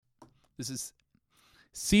This is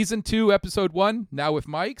Season 2, Episode 1, now with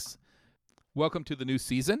mics. Welcome to the new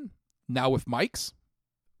season, now with mics.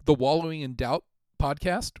 The Wallowing in Doubt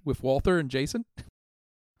podcast with Walter and Jason.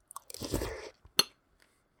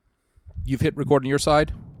 You've hit record on your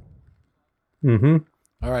side? Mm-hmm.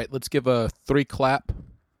 All right, let's give a 3 clap.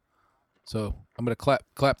 So I'm going to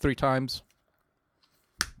clap 3 times.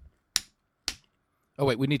 Oh,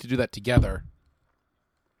 wait, we need to do that together.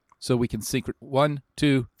 So we can sync. 1,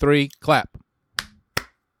 2, 3, clap.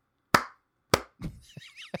 I'll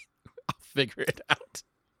figure it out.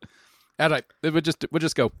 All right, we'll just go.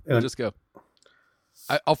 We'll just go.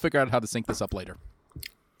 I'll figure out how to sync this up later.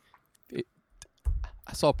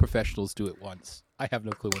 I saw professionals do it once. I have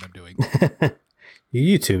no clue what I'm doing.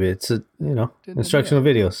 You YouTube it. It's instructional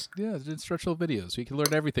videos. Yeah, it's instructional videos. You can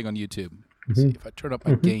learn everything on YouTube. See if I turn up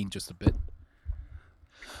my gain just a bit.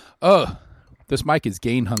 Oh, this mic is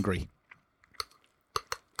gain hungry.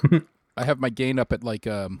 I have my gain up at like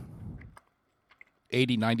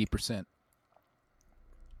 80-90%.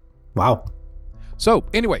 Wow. So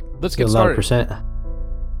anyway, let's get started. 11%.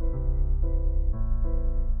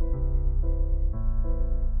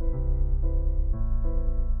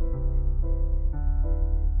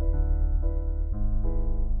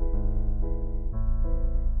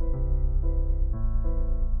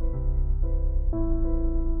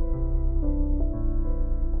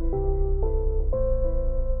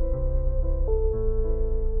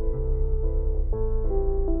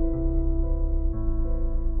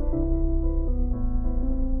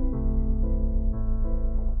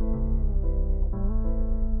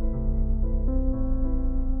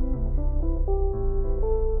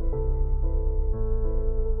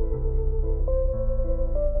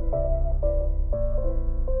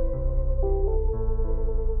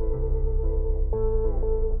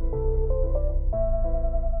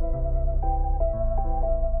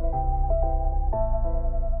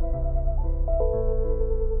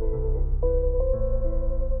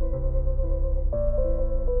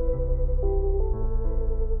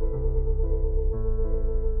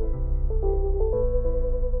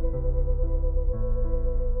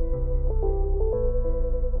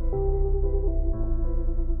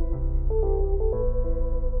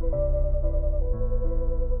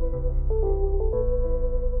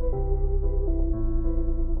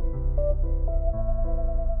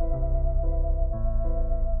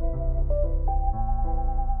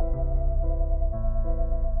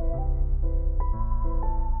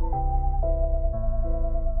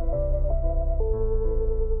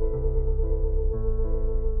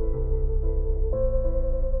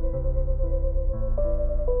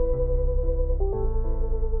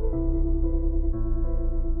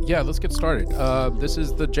 Yeah, let's get started. This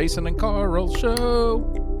is the Jason and Carl show.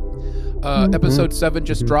 Episode 7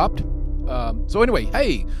 just dropped. So anyway,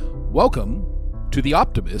 hey, welcome to The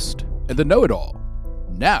Optimist and the Know-It-All.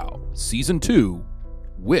 Now, Season 2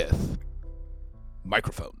 with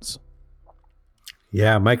microphones.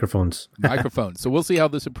 Yeah, microphones. So we'll see how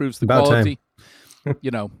this improves the About quality.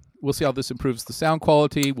 We'll see how this improves the sound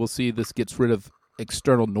quality. We'll see this gets rid of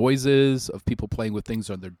external noises of people playing with things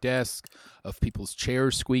on their desk, of people's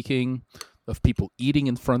chairs squeaking, of people eating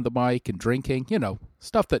in front of the mic and drinking,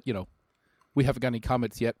 stuff that, we haven't got any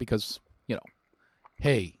comments yet because,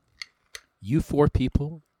 hey, you 4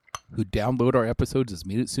 people who download our episodes as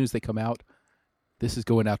soon as they come out, this is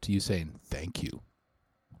going out to you saying thank you.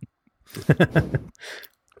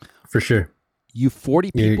 For sure. You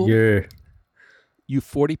 40 people, You're... you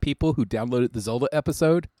 40 people who downloaded the Zelda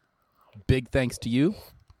episode, big thanks to you.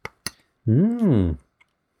 You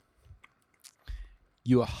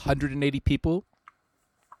 180 people.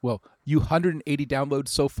 Well, you 180 downloads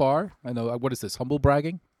so far. I know. What is this? Humble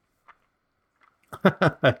bragging?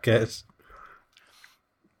 I guess.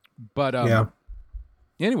 But yeah.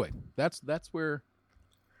 Anyway, that's where.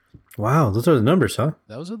 Wow, those are the numbers, huh?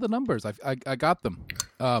 Those are the numbers. I got them.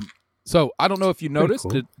 So I don't know if you noticed.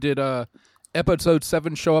 Cool. Did episode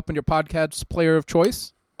 7 show up in your podcast player of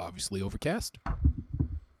choice? Obviously, Overcast.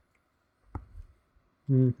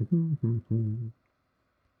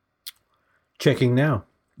 Checking now.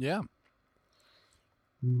 Yeah.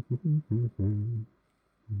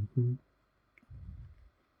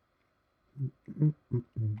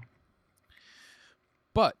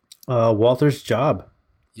 But Walter's Job.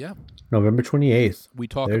 Yeah. November 28th. We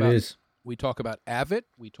talk there about it is. We talk about Avid.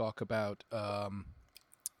 We talk about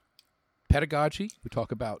pedagogy. We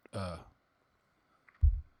talk about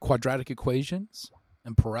quadratic equations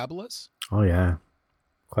and parabolas. Oh yeah,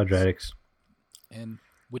 quadratics. And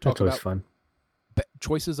we talk That's always about fun.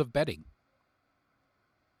 Choices of betting.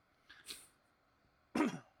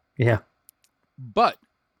 Yeah. But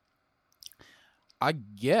I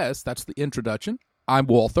guess that's the introduction. I'm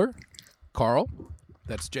Walther. Carl.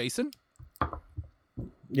 That's Jason.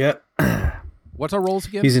 Yeah. What's our roles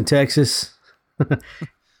again? He's in Texas.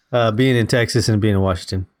 Being in Texas and being in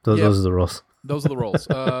Washington. Those are the roles. Those are the roles.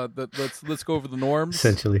 Let's go over the norms.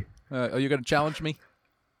 Essentially. Are you going to challenge me?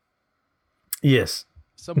 Yes.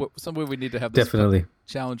 Somewhere we need to have this. Definitely.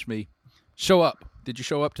 Challenge me. Show up. Did you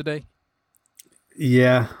show up today?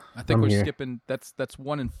 Yeah. I think we're skipping. That's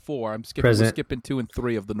 1 and 4. I'm skipping. We're skipping 2 and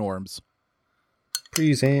 3 of the norms.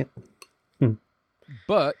 Present.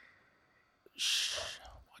 But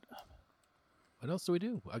what else do we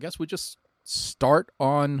do? I guess we just start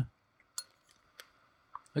on.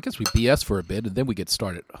 I guess we BS for a bit and then we get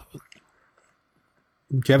started. Do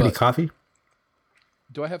you have any coffee?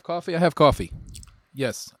 Do I have coffee? I have coffee.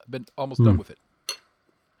 Yes, I've been almost done with it.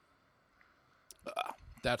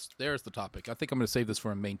 There's the topic. I think I'm going to save this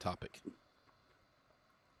for a main topic.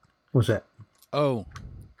 What's that? Oh,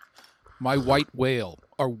 my white whale,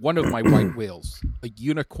 or one of my white whales, a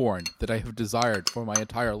unicorn that I have desired for my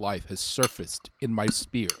entire life, has surfaced in my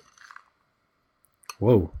sphere.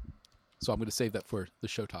 Whoa. So I'm going to save that for the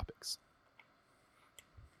show topics.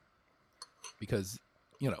 Because,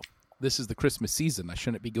 this is the Christmas season. I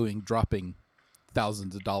shouldn't be dropping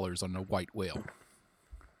thousands of dollars on a white whale.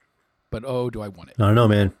 But do I want it? I don't know,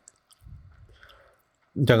 man.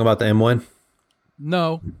 You talking about the M1?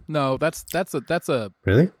 No, that's a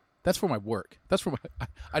really? That's for my work.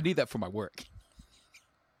 I need that for my work.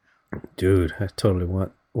 Dude, I totally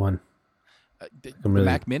want one. I'm really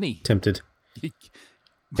Mac Mini. Tempted.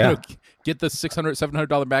 Get the $600,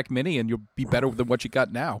 $700 Mac Mini, and you'll be better than what you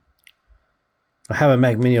got now. I have a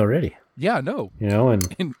Mac Mini already. Yeah, I know.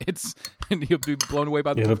 And you'll be blown away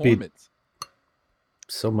by the performance.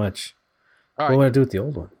 So much. All right. What do I do with the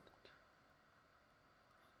old one?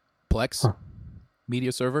 Plex,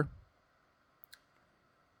 media server.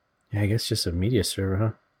 Yeah, I guess just a media server,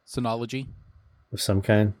 huh? Synology. Of some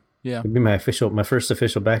kind. Yeah. It'd be my first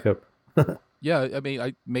official backup. Yeah, I mean,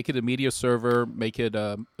 I make it a media server, make it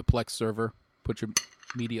a Plex server, put your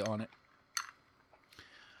media on it.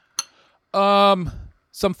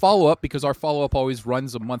 Some follow-up, because our follow-up always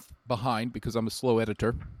runs a month behind because I'm a slow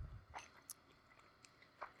editor.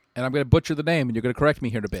 And I'm going to butcher the name, and you're going to correct me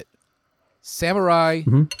here in a bit. Samurai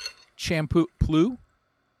Champloo.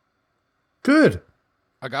 Good.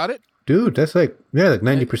 I got it? Dude, that's like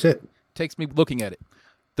 90%. Takes me looking at it.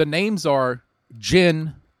 The names are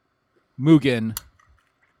Jin, Mugen.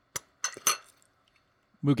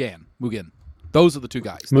 Those are the two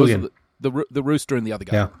guys. Mugen. Those are the rooster and the other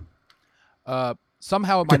guy. Yeah.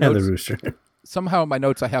 Somehow in my notes, the rooster. Somehow in my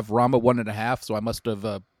notes I have Rama 1.5, so I must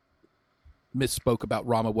have misspoke about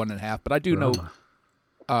Rama 1.5. But I do know,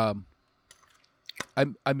 I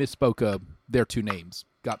misspoke their two names,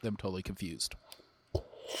 got them totally confused.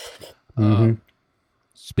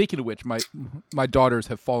 Speaking of which, my daughters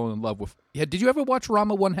have fallen in love with. Yeah, did you ever watch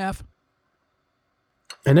Rama 1/2?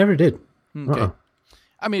 I never did. Okay.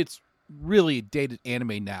 I mean, it's really dated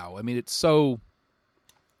anime now. I mean, it's so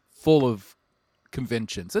full of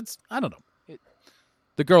conventions. I don't know.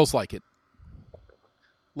 The girls like it.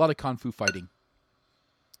 A lot of kung fu fighting.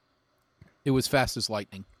 It was fast as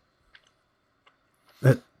lightning.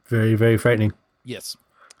 Very, very frightening. Yes.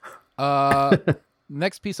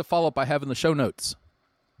 Next piece of follow-up I have in the show notes.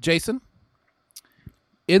 Jason,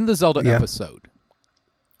 in the Zelda episode,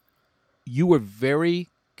 you were very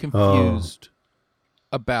confused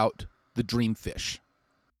about the dreamfish.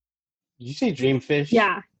 Did you say dreamfish?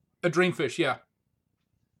 Yeah. A dreamfish, yeah.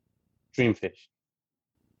 Dreamfish.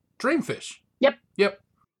 Dreamfish. Yep.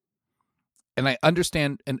 And I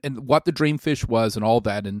understand and what the dreamfish was and all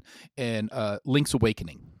that and Link's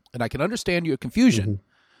Awakening. And I can understand your confusion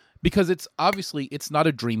because it's not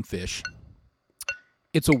a dreamfish.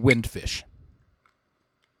 It's a windfish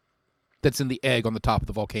that's in the egg on the top of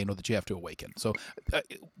the volcano that you have to awaken. So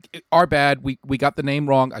our bad. We got the name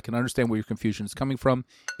wrong. I can understand where your confusion is coming from.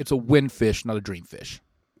 It's a windfish, not a dreamfish.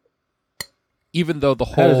 Even though the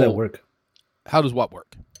whole... How does that work? How does what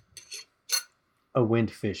work? A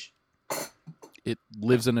windfish. It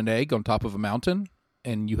lives in an egg on top of a mountain,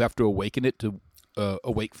 and you have to awaken it to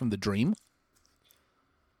awake from the dream.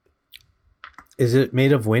 Is it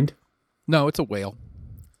made of wind? No, it's a whale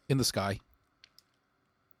in the sky.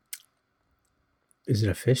 Is it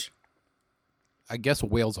a fish? I guess a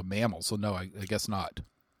whale's a mammal, so no, I guess not.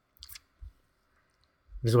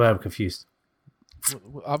 This is why I'm confused.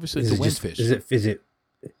 Well, obviously, it's a windfish.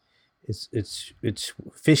 It's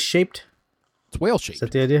fish shaped? It's whale shaped. Is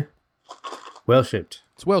that the idea? Whale shaped.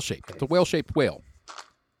 It's whale shaped. Okay. It's a whale shaped whale.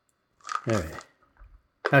 All right.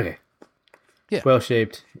 Okay. Yeah. Whale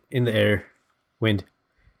shaped in the air. Wind.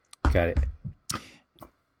 Got it.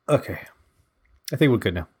 Okay. I think we're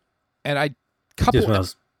good now. And Just when I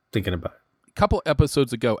was thinking about it. couple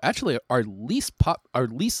episodes ago, actually our least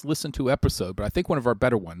listened to episode, but I think one of our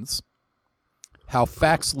better ones, how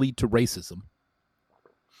facts lead to racism.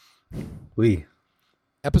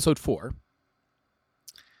 Episode 4.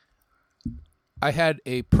 I had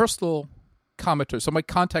a personal commenter. Somebody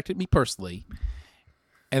contacted me personally,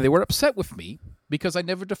 and they were upset with me because I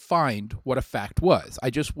never defined what a fact was. I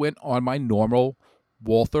just went on my normal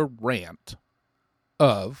Walther rant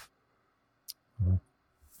of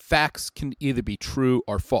facts can either be true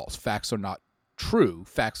or false. Facts are not true.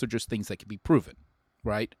 Facts are just things that can be proven,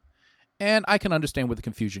 right? And I can understand where the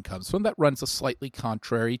confusion comes from. That runs a slightly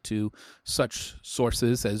contrary to such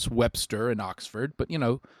sources as Webster and Oxford. But,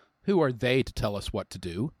 who are they to tell us what to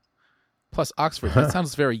do? Plus, Oxford, that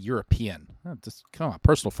sounds very European. Just, come on,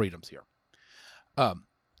 personal freedoms here.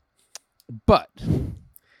 But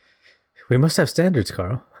we must have standards,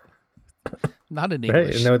 Carl. Not in Right?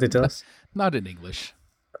 English. Isn't that what they tell us? Not in English.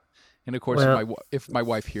 And of course, if my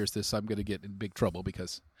wife hears this, I'm going to get in big trouble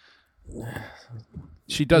because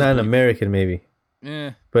she does. Not in American, maybe.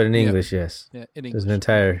 But in English, yes. Yeah, in English. There's an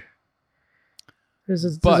entire. There's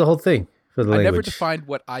a whole thing for the language. I never defined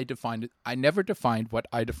what I defined. I never defined what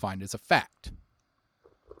I defined as a fact.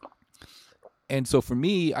 And so for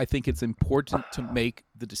me, I think it's important to make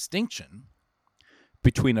the distinction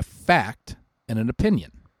between a fact and an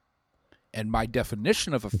opinion. And my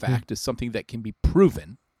definition of a fact is something that can be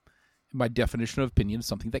proven. And my definition of opinion is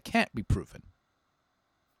something that can't be proven.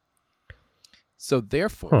 So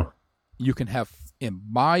therefore, you can have, in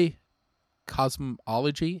my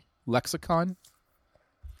cosmology lexicon,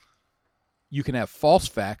 you can have false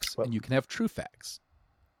facts and you can have true facts.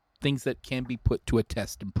 Things that can be put to a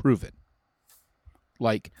test and proven.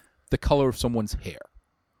 Like the color of someone's hair.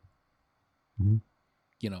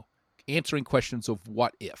 Answering questions of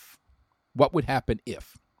what if. What would happen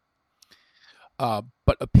if?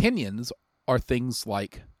 But opinions are things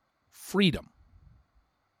like freedom,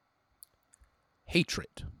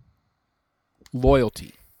 hatred,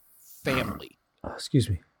 loyalty, family. Excuse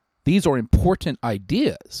me. These are important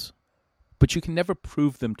ideas, but you can never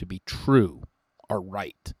prove them to be true or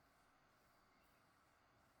right.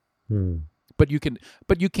 But you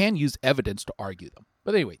can use evidence to argue them.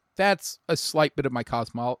 But anyway, that's a slight bit of my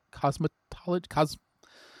cosmetology.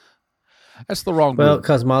 That's the wrong word. Well,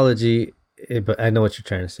 cosmology, but I know what you're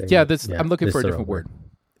trying to say. Yeah, I'm looking for a different word.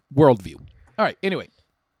 Worldview. All right, anyway,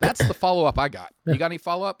 that's the follow-up I got. You got any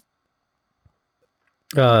follow-up?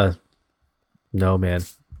 No, man.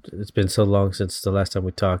 It's been so long since the last time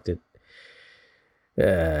we talked. It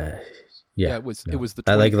was the.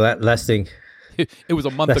 I like that last thing. It was a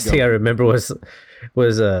month ago. Last thing I remember was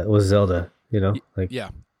Zelda. Yeah.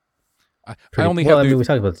 I only have. we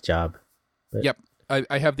talked about the job. But. Yep,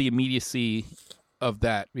 I have the immediacy of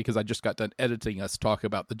that because I just got done editing us talk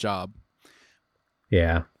about the job.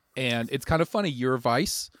 Yeah, and it's kind of funny your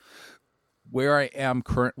advice, where I am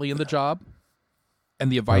currently in the job, and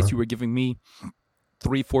the advice you were giving me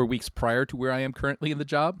 3-4 weeks prior to where I am currently in the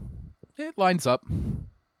job. It lines up.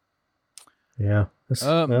 Yeah.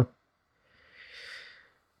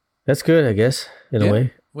 That's good, I guess, in a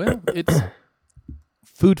way. Well, it's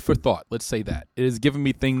food for thought. Let's say that. It has given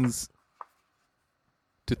me things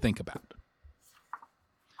to think about.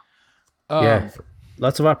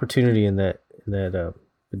 Lots of opportunity in that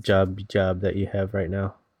job that you have right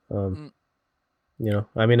now. I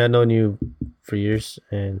mean, I've known you for years,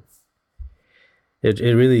 and it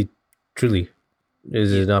really, truly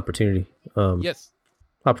is an opportunity. Yes.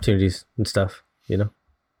 Opportunities and stuff,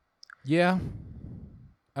 Yeah.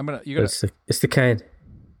 It's the kind.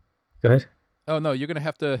 Go ahead. Oh no, you're gonna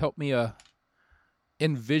have to help me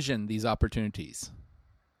envision these opportunities.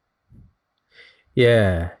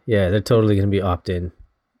 Yeah, they're totally gonna be opt-in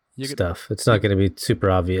stuff. It's not gonna be super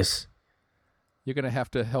obvious. You're gonna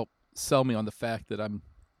have to help sell me on the fact that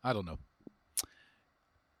I don't know,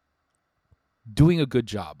 doing a good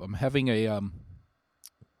job. I'm having a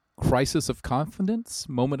crisis of confidence,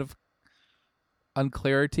 moment of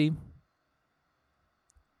unclarity.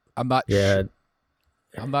 I'm not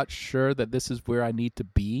sure that this is where I need to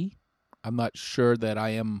be. I'm not sure that I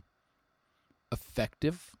am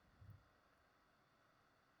effective.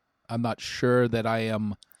 I'm not sure that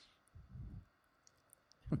I'm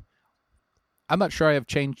not sure I have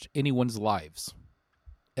changed anyone's lives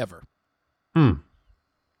ever.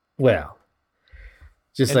 Well,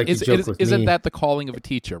 just like you joke with me. Isn't that the calling of a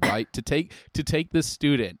teacher, right? To take this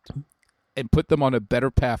student and put them on a better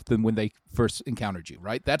path than when they first encountered you,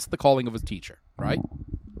 right? That's the calling of a teacher, right?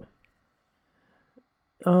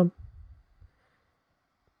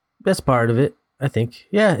 that's part of it, I think.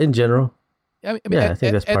 Yeah, in general. I mean, Yeah, I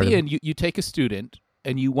think that's at part the of end, you take a student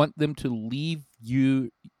and you want them to leave your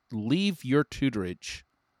tutorage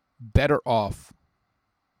better off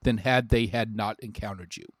than had they had not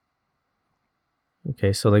encountered you.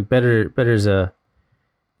 Okay, so like better is a,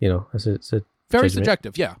 it's a Very judgment,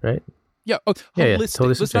 subjective, yeah. right? Yeah, holistic. Yeah,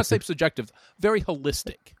 totally Let's not say subjective. subjective. Very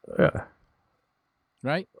holistic, Yeah.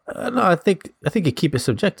 right? No, I think you keep it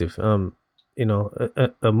subjective. A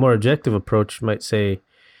more objective approach might say,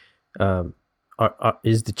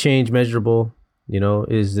 is the change measurable?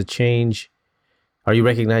 Is the change? Are you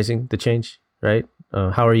recognizing the change? Right?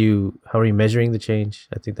 How are you measuring the change?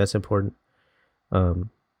 I think that's important.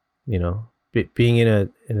 Being in a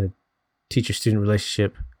teacher student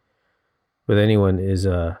relationship with anyone is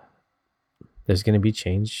there's going to be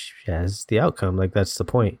change as the outcome. Like that's the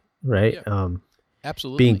point, right? Yeah.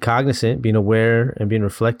 Absolutely. Being cognizant, being aware, and being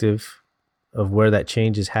reflective of where that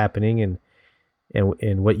change is happening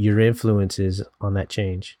and what your influence is on that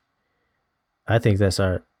change. I think that's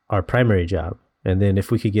our primary job. And then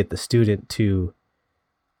if we could get the student to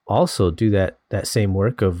also do that same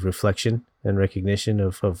work of reflection and recognition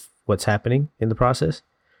of what's happening in the process,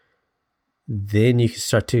 then you can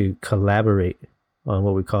start to collaborate on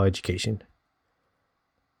what we call education.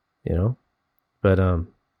 But a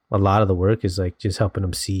lot of the work is like just helping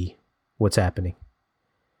them see what's happening.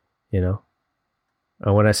 And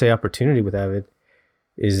when I say opportunity with Avid,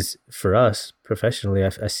 is for us professionally,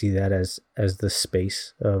 I see that as the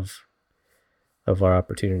space of our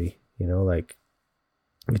opportunity. Like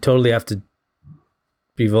you totally have to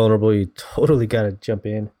be vulnerable. You totally got to jump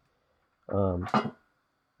in.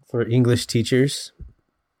 For English teachers,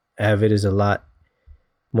 Avid is a lot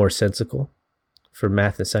more sensical. For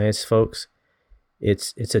math and science folks,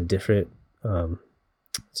 it's a different animal.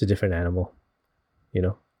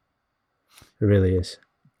 It really is.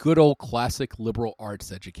 Good old classic liberal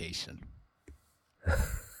arts education.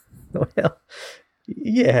 Well,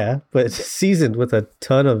 yeah, but seasoned with a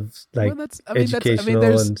ton of educational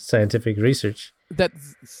and scientific research. That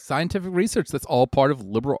scientific research, that's all part of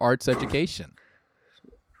liberal arts education,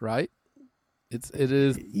 right? It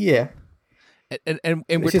is. Yeah. And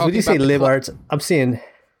we're talking when you say about lib arts, I'm seeing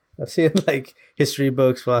like history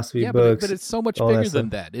books, philosophy books. But it's so much bigger than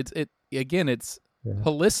that. It's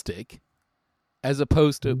holistic, as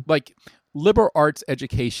opposed to like liberal arts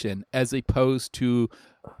education, as opposed to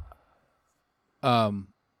a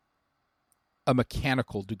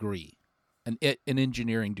mechanical degree, an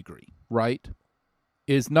engineering degree, right?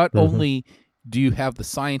 Is not only do you have the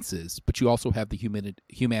sciences, but you also have the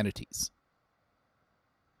humanities.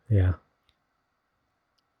 Yeah.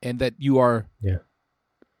 And that you are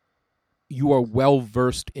well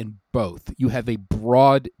versed in both. You have a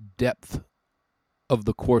broad depth of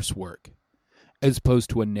the coursework as opposed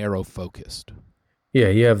to a narrow focused. Yeah,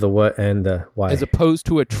 you have the what and the why. As opposed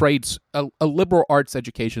to a liberal arts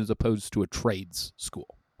education as opposed to a trades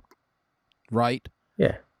school. Right?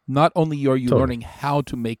 Yeah. Not only are you learning how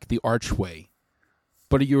to make the archway,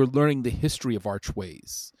 but you're learning the history of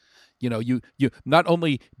archways. You not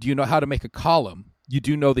only do you know how to make a column, you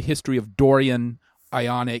do know the history of Dorian,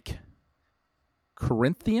 Ionic,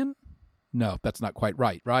 Corinthian? No, that's not quite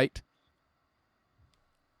right, right?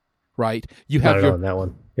 Right? You have on that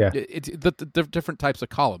one. Yeah. It's the different types of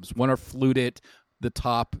columns. One are fluted. The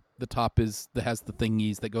top has the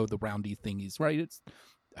thingies that go the roundy thingies, right?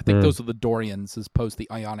 I think those are the Dorians as opposed to the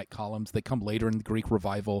Ionic columns. They come later in the Greek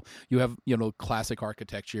revival. You have, classic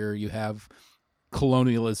architecture. You have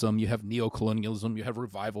colonialism. You have neocolonialism. You have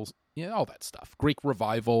revivals. All that stuff. Greek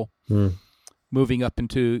revival. Moving up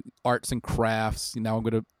into arts and crafts. Now I'm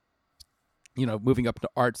going to, moving up to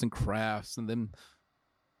arts and crafts, and then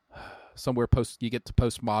somewhere you get to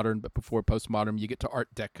postmodern, but before postmodern, you get to Art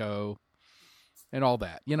Deco and all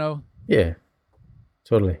that, Yeah,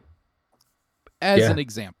 totally. As an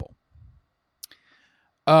example.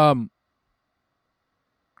 But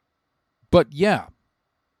yeah,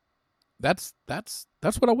 that's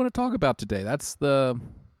what I want to talk about today. That's the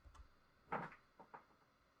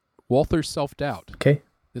Walther's self-doubt. Okay.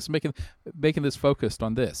 This making this focused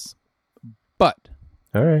on this. But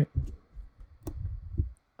all right.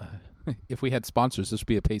 If we had sponsors, this would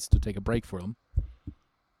be a place to take a break for them.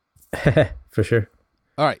 For sure.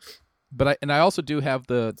 All right. But I also do have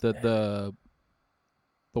the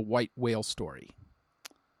white whale story.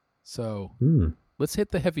 So let's hit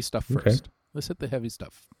the heavy stuff first. Okay. Let's hit the heavy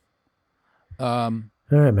stuff. All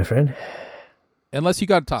right, my friend. Unless you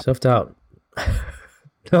got a topic. Self-doubt.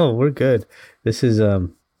 No, we're good. This is yeah,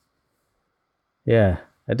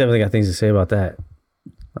 I definitely got things to say about that.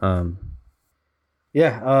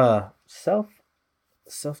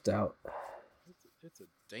 Self-doubt. It's a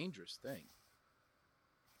dangerous thing.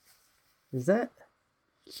 Is that?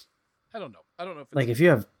 I don't know. I don't know if it's Like if you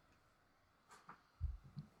have...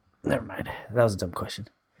 Never mind. That was a dumb question.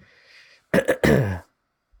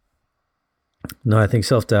 No, I think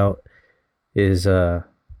self-doubt is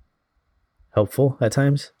helpful at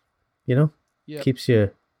times. You know? Yeah. Keeps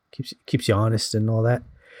you honest and all that.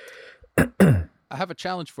 I have a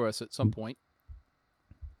challenge for us at some point.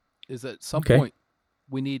 Is that at some point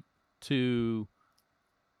we need to...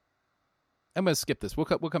 I'm going to skip this. We'll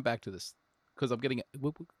come back to this because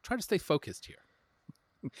we'll try to stay focused here,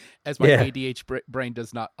 as my ADHD brain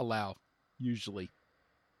does not allow usually.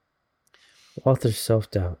 Author's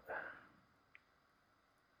self-doubt.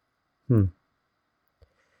 Well,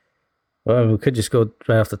 we could just go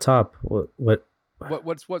right off the top. What's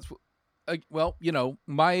well, you know,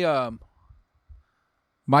 my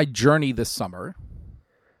journey this summer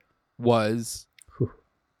was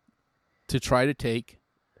to try to take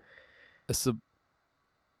a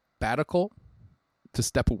sabbatical, to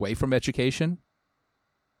step away from education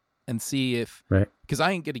and see if, because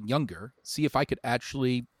I ain't getting younger, see if I could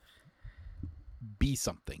actually be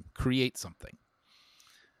something, create something.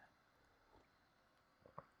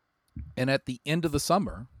 And at the end of the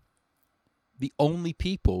summer, the only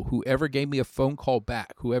people who ever gave me a phone call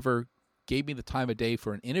back, whoever gave me the time of day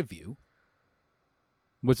for an interview,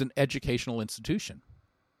 was an educational institution.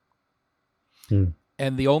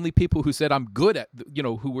 And the only people who said I'm good at, you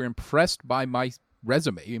know, who were impressed by my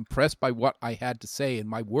resume, impressed by what I had to say in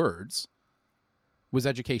my words, was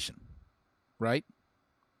education. Right?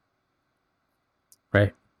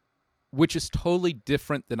 Right. Which is totally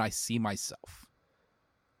different than I see myself.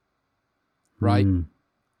 Right?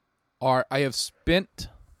 I have spent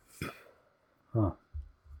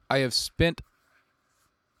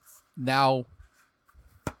now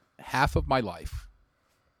half of my life,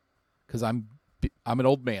 because I'm an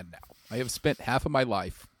old man now. I have spent half of my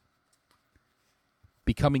life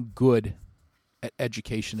becoming good at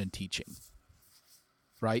education and teaching.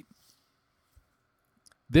 Right?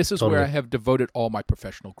 This is where I have devoted all my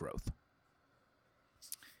professional growth.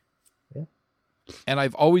 Yeah. And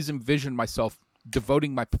I've always envisioned myself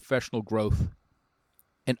devoting my professional growth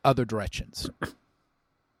in other directions.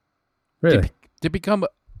 Really? To become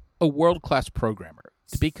a world-class programmer,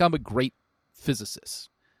 to become a great physicist,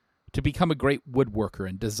 to become a great woodworker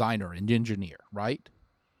and designer and engineer, right?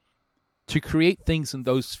 To create things in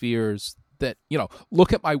those spheres that, you know,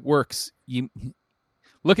 look at my works, how does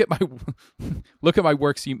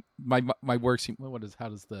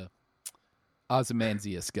the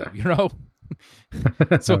Ozymandias go, you know?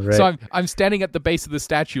 So I'm standing at the base of the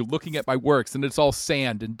statue looking at my works, and it's all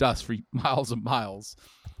sand and dust for miles and miles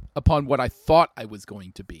upon what I thought I was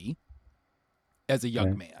going to be as a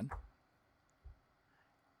young man.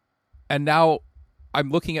 And now I'm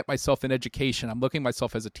looking at myself in education. I'm looking at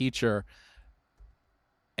myself as a teacher,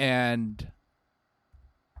 and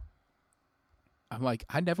I'm like,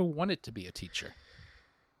 I never wanted to be a teacher.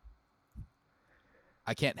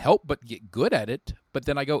 I can't help but get good at it, but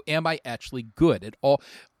then I go, am I actually good at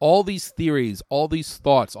all these theories, all these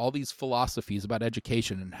thoughts, all these philosophies about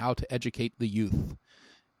education and how to educate the youth,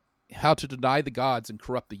 how to deny the gods and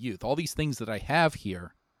corrupt the youth, all these things that I have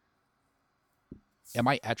here, am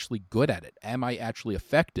I actually good at it? Am I actually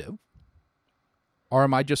effective? Or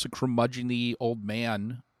am I just a curmudgeonly old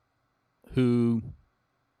man who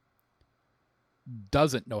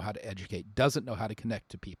doesn't know how to educate, doesn't know how to connect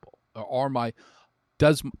to people? Or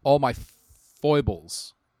does all my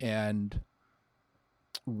foibles and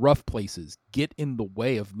rough places get in the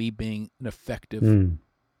way of me being an effective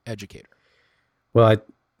educator? Well,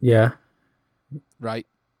 yeah. Right?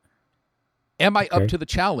 Am I up to the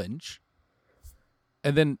challenge?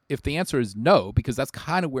 And then if the answer is no, because that's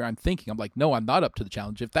kind of where I'm thinking, I'm like, no, I'm not up to the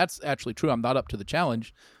challenge. If that's actually true, I'm not up to the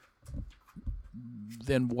challenge,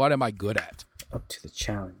 then what am I good at? Up to the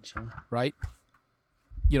challenge, huh? Right?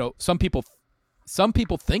 You know, some people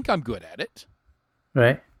think I'm good at it.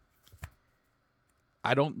 Right.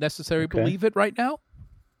 I don't necessarily believe it right now.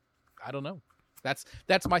 I don't know. That's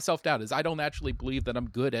my self-doubt, is I don't actually believe that I'm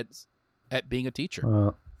good at being a teacher.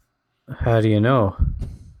 Well, how do you know?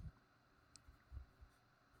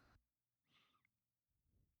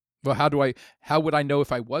 Well, how would I know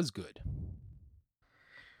if I was good?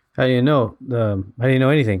 How do you know? How do you know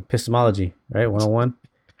anything? Epistemology, right? 101.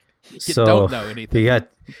 You don't know anything. You got,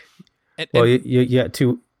 you got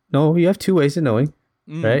two. No, you have two ways of knowing,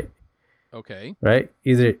 right? Okay. Right.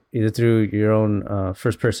 Either through your own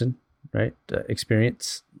first person, right?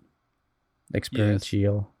 Experiential,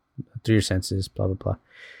 through your senses, blah blah blah,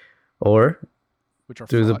 or which are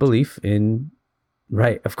through the flawed. belief in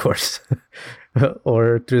Right, of course.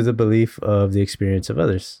 Or through the belief of the experience of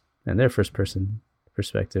others and their first person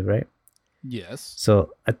perspective, right? Yes.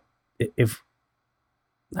 So if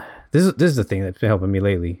this is the thing that's been helping me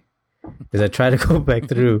lately is I try to go back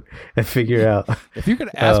through and figure out. If you're going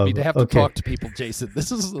to ask me to have to okay. talk to people, Jason,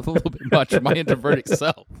 this is a little bit much for my introverted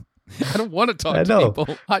self. I don't want to talk I to know.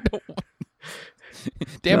 people. I don't want.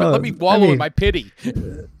 Damn it! No, Let me wallow in my pity.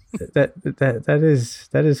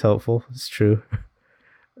 That is helpful. It's true.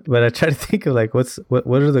 But I try to think of like what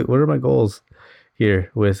are my goals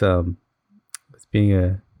here with being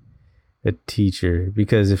a teacher,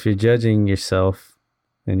 because if you're judging yourself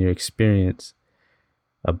and your experience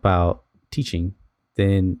about teaching,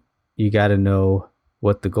 then you got to know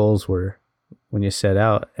what the goals were when you set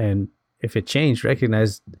out, and if it changed,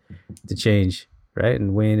 recognize the change, right?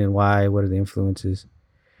 And when and why, what are the influences,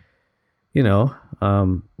 we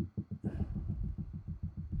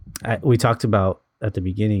talked about at the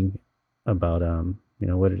beginning about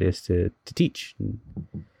what it is to teach, and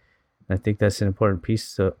I think that's an important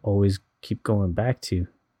piece to always keep going back to.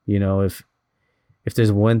 If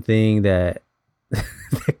there's one thing that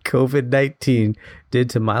that COVID-19 did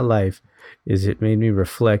to my life, is it made me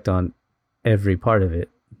reflect on every part of it,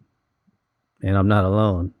 and I'm not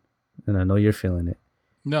alone, and I know you're feeling it.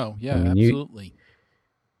 No, yeah, absolutely.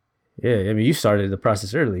 You started the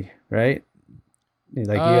process early, right?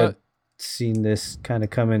 Like you had seen this kind of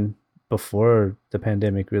coming before the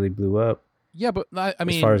pandemic really blew up. Yeah, but I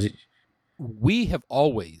mean, as far as we have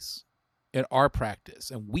always, in our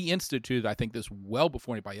practice, and we instituted, I think, this well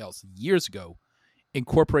before anybody else, years ago,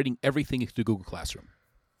 incorporating everything into Google Classroom.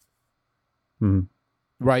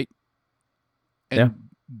 Right? And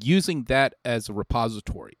using that as a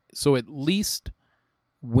repository. So at least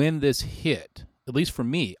when this hit, at least for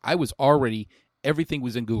me, everything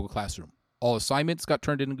was in Google Classroom. All assignments got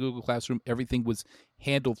turned into Google Classroom. Everything was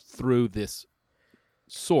handled through this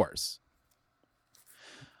source.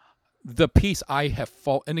 The piece I have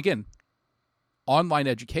and again, online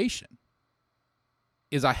education,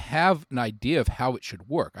 is I have an idea of how it should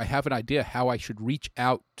work. I have an idea how I should reach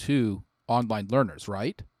out to online learners,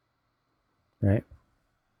 right? Right.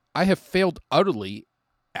 I have failed utterly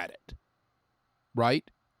at it, right?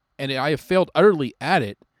 And I have failed utterly at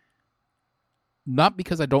it not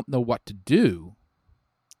because I don't know what to do,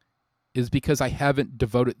 is because I haven't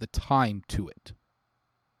devoted the time to it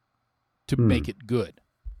to make it good.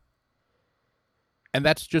 And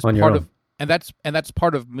that's just part of, and that's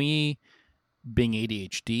part of me being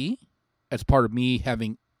ADHD. It's part of me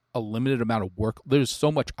having a limited amount of work. There's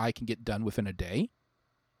so much I can get done within a day,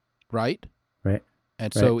 right? Right.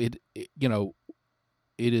 And so it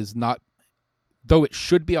is not, though it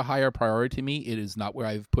should be a higher priority to me, it is not where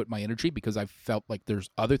I've put my energy, because I've felt like there's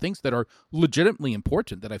other things that are legitimately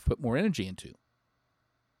important that I've put more energy into.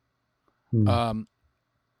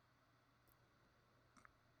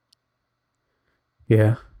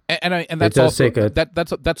 Yeah. And that's also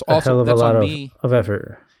that's also hell of that's a lot on me of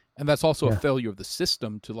effort. And that's also a failure of the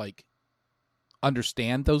system to like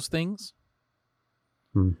understand those things.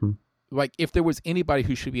 Mm-hmm. Like if there was anybody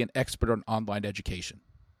who should be an expert on online education,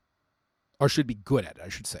 or should be good at it, I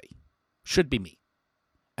should say, should be me.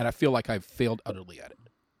 And I feel like I've failed utterly at it.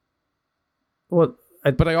 Well,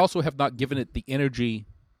 but I also have not given it the energy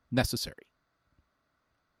necessary.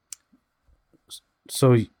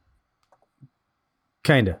 So,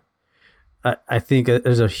 kind of. I think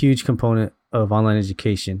there's a huge component of online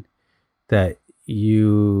education that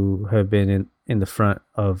you have been in the front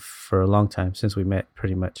of for a long time, since we met,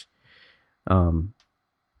 pretty much. And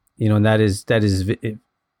that is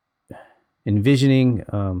envisioning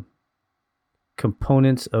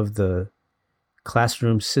components of the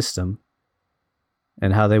classroom system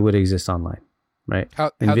and how they would exist online, right? How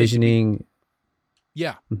envisioning,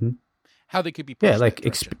 how they could be pushed like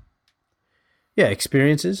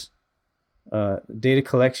experiences, data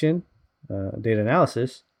collection, data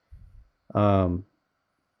analysis, and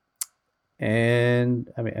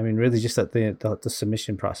I mean, really just that the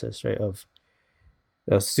submission process, right? Of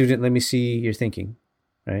a student, let me see your thinking,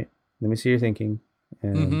 right? Let me see your thinking,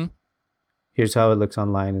 and here's how it looks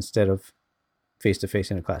online instead of face to face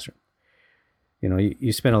in a classroom.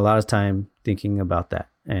 You spend a lot of time thinking about that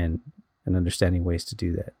and understanding ways to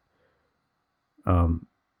do that.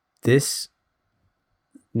 This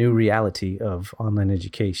new reality of online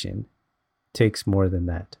education takes more than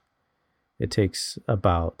that. It takes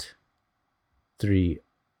about two or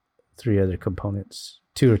three other components.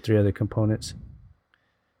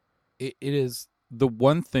 It is the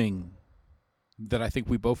one thing that I think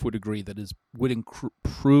we both would agree that would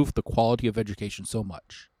improve the quality of education so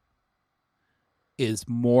much is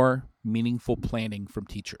more meaningful planning from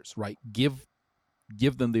teachers, right? Give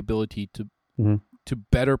them the ability to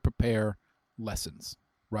better prepare lessons,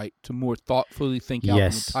 right? To more thoughtfully think out the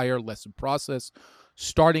Yes. entire lesson process,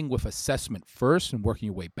 starting with assessment first and working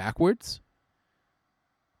your way backwards.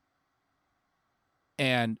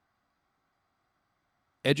 And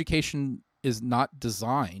education is not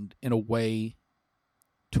designed in a way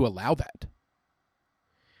to allow that.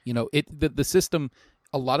 You know, the system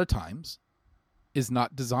a lot of times is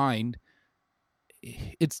not designed.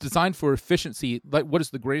 It's designed for efficiency. Like, what is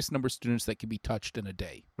the greatest number of students that can be touched in a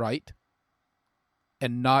day, right?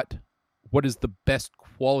 And not what is the best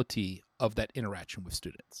quality of that interaction with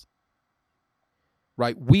students,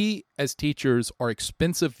 right? We as teachers are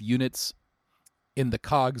expensive units in the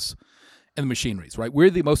cogs and the machineries, right? We're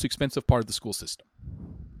the most expensive part of the school system,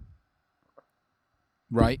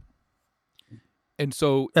 right? And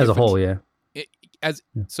so As a whole, yeah.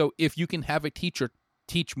 So if you can have a teacher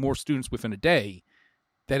teach more students within a day,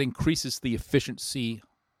 that increases the efficiency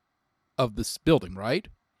of this building, right?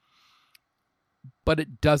 But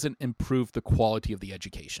it doesn't improve the quality of the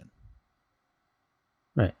education.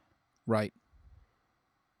 Right. Right.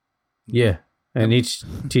 Yeah. And each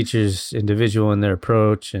teacher's individual in their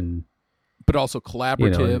approach, and but also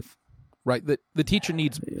collaborative, right? The teacher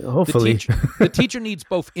needs hopefully the teacher needs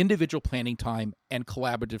both individual planning time and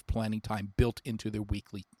collaborative planning time built into their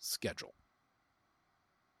weekly schedule.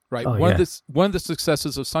 Right. Oh, One of the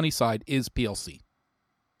successes of Sunnyside is PLC.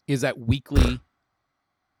 Is that weekly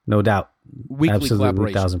no doubt. Weekly Absolutely,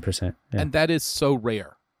 collaboration. 1000%. Yeah. And that is so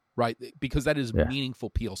rare, right? Because that is meaningful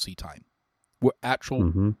PLC time where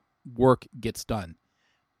actual work gets done.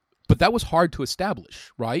 But that was hard to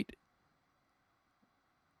establish, right?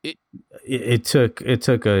 It took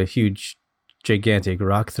a huge, gigantic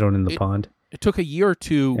rock thrown in the pond. It took a year or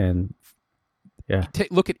two. And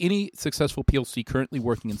look at any successful PLC currently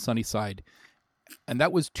working in Sunnyside, and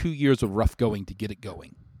that was 2 years of rough going to get it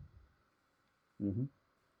going. Mm-hmm.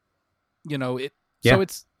 You know, so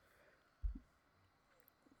it's...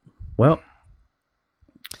 Well,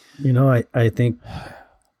 you know, I think...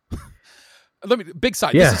 Big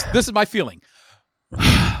side. Yeah. This is my feeling.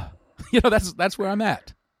 You know, that's where I'm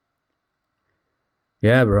at.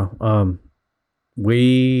 Yeah, bro.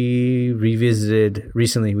 We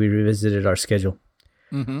recently revisited our schedule,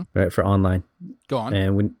 right, for online. Go on.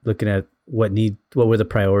 And when looking at what were the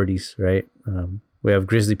priorities, right? We have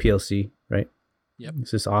Grizzly PLC, right? Yep.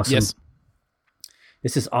 This is awesome. Yes.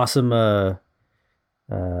 This is awesome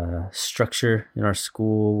structure in our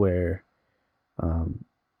school where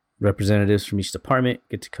representatives from each department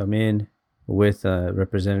get to come in with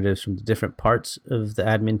representatives from the different parts of the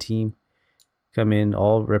admin team, come in,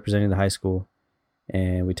 all representing the high school.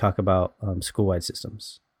 And we talk about school-wide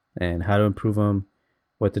systems and how to improve them,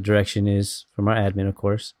 what the direction is from our admin, of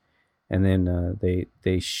course. And then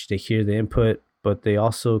they hear the input, but they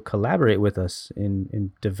also collaborate with us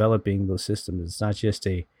in developing those systems. It's not just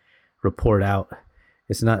a report out.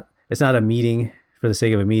 It's not a meeting for the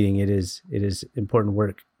sake of a meeting. It is important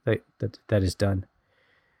work that is done,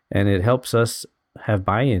 and it helps us have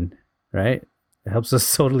buy-in, right? It helps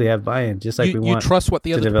us totally have buy-in, just like we want you trust what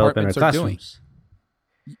the other develop in our departments are doing. classrooms.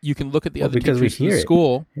 You can look at the other because teachers we in hear the it.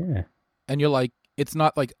 school, Yeah. and you're like, it's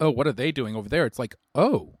not like, oh, what are they doing over there? It's like,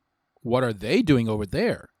 oh, what are they doing over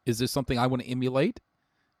there? Is this something I want to emulate?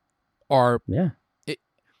 Or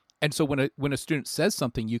and so when a student says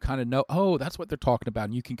something, you kind of know, oh, that's what they're talking about,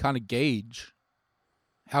 and you can kind of gauge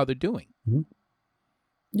how they're doing. Mm-hmm.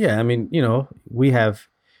 Yeah, I mean, you know, we have.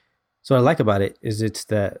 So what I like about it is it's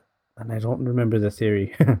that, and I don't remember the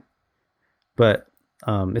theory, but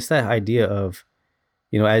it's that idea of,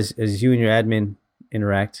 you know, as you and your admin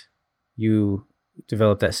interact, you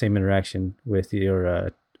develop that same interaction with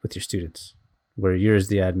your students, where you're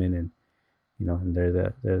the admin and, you know, and they're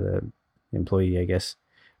the employee, I guess.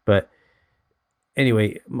 But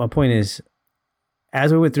anyway, my point is,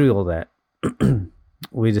 as we went through all that,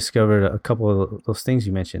 we discovered a couple of those things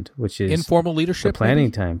you mentioned, which is informal leadership, the planning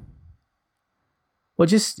time. Well,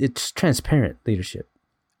 it's transparent leadership.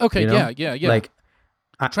 Okay, you know? yeah. Like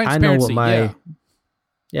I know what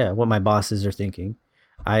what my bosses are thinking.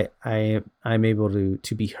 I'm able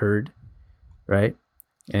to be heard, right?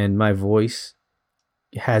 And my voice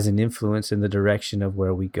has an influence in the direction of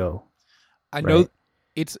where we go. I know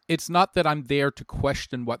it's not that I'm there to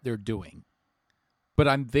question what they're doing, but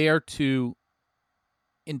I'm there to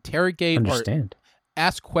interrogate understand, or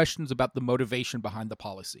ask questions about the motivation behind the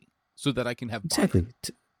policy so that I can have exactly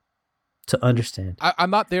to understand.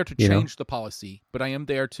 I'm not there to change the policy, but I am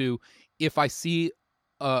there to, if I see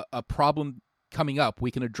a problem coming up,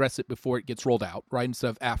 we can address it before it gets rolled out, right, instead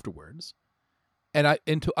of afterwards.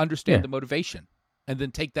 and to understand Yeah. the motivation, and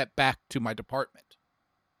then take that back to my department.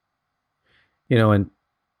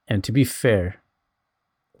 And to be fair,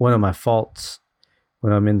 one of my faults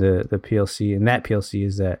when I'm in the PLC, and that PLC,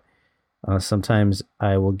 is that sometimes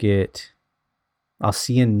I'll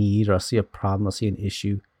see a need, or I'll see a problem, I'll see an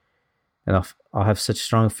issue, and I'll have such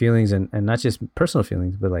strong feelings, and not just personal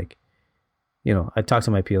feelings, but like, I talk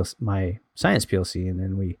to my science PLC, and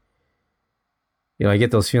then I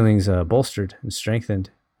get those feelings bolstered and strengthened,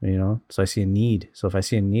 so I see a need. So if I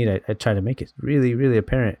see a need, I try to make it really, really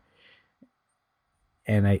apparent.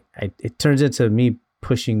 And it turns into me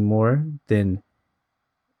pushing more than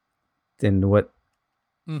what,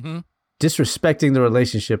 disrespecting the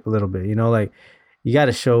relationship a little bit, like you got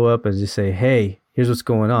to show up and just say, hey, here's what's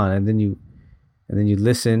going on. And then you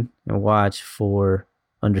listen and watch for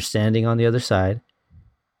understanding on the other side,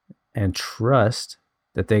 and trust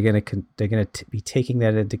that they're going to be taking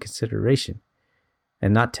that into consideration,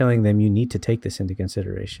 and not telling them you need to take this into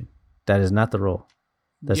consideration. That is not the role.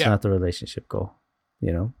 That's not the relationship goal,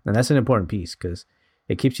 and that's an important piece, because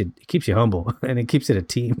it keeps you humble, and it keeps it a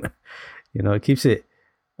team. It keeps it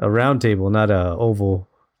a round table, not a oval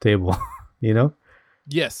table,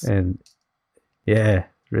 Yes. And yeah,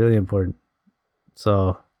 really important.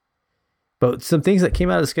 So, but some things that came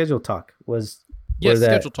out of the schedule talk were that,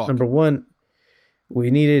 schedule talk. Number one, we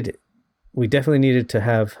definitely needed to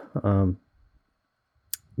have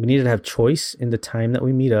choice in the time that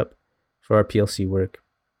we meet up for our PLC work,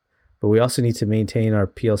 but we also need to maintain our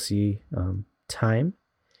PLC time.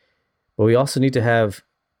 But we also need to have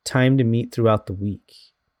time to meet throughout the week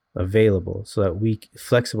available,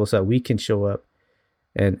 flexible, so that we can show up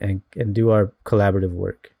and do our collaborative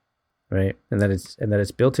work, right? And that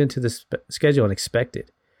it's built into the schedule and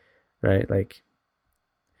expected, right? Like,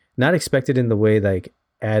 not expected in the way like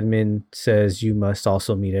admin says you must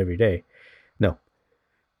also meet every day, no,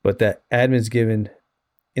 but that admin's given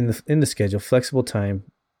in the schedule flexible time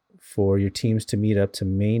for your teams to meet up, to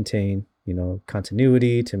maintain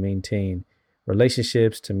continuity, to maintain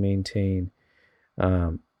relationships, to maintain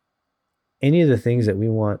any of the things that we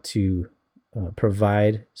want to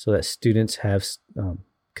provide, so that students have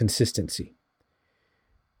consistency.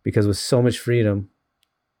 Because with so much freedom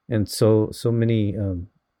and so many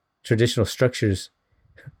traditional structures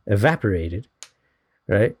evaporated,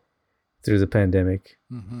 right, through the pandemic,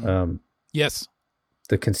 yes,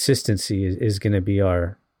 the consistency is going to be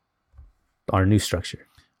our new structure.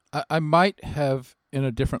 I might have in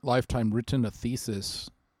a different lifetime written a thesis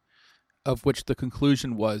of which the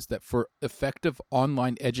conclusion was that for effective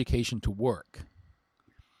online education to work,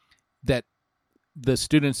 that the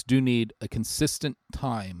students do need a consistent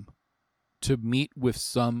time to meet with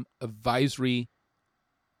some advisory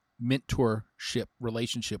mentorship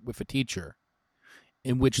relationship with a teacher,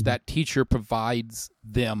 in which that teacher provides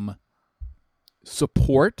them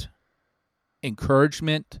support,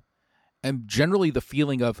 encouragement, and generally the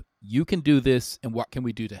feeling of, you can do this, and what can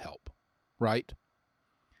we do to help, right?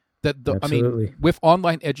 Absolutely. With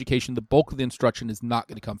online education, the bulk of the instruction is not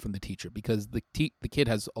going to come from the teacher, because the kid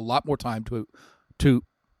has a lot more time to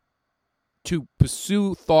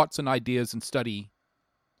pursue thoughts and ideas and study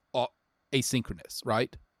asynchronous,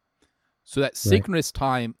 right? So that synchronous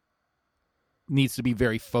time needs to be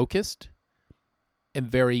very focused and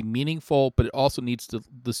very meaningful, but it also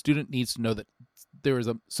the student needs to know that there is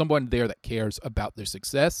someone there that cares about their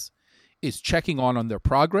success, is checking on their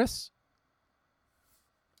progress,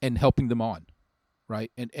 and helping them on,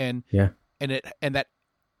 right? And that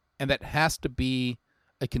has to be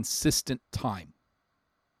a consistent time,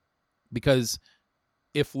 because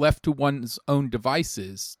if left to one's own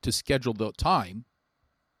devices to schedule the time,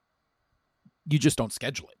 you just don't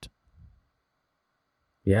schedule it.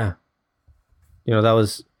 Yeah. That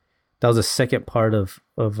was a second part of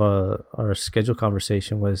our schedule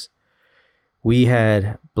conversation. Was we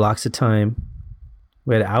had blocks of time.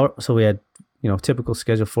 We had typical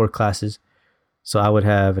schedule, 4 classes. So I would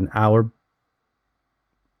have an hour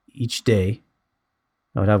each day.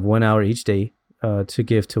 I would have 1 hour each day to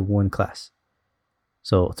give to one class.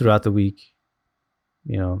 So throughout the week,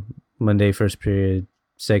 Monday first period,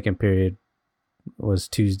 second period was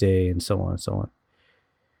Tuesday, and so on and so on.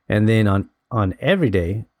 And then on every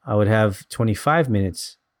day, I would have 25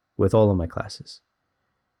 minutes with all of my classes.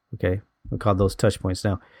 Okay, we call those touch points.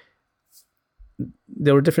 Now,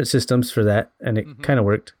 there were different systems for that, and it kind of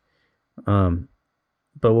worked. But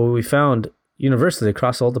what we found universally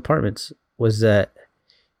across all departments was that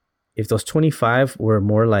if those 25 were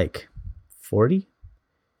more like 40,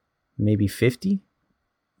 maybe 50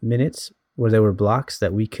 minutes, where there were blocks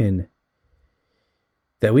that we could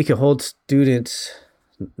hold students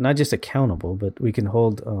not just accountable, but we can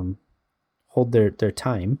hold their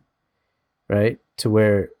time, right? To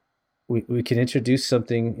where we can introduce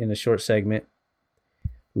something in a short segment,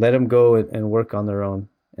 let them go and work on their own,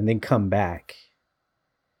 and then come back,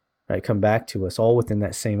 right? Come back to us all within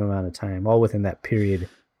that same amount of time, all within that period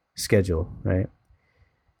schedule, right?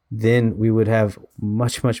 Then we would have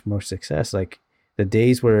much, much more success. Like the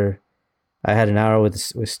days where I had an hour with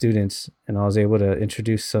students and I was able to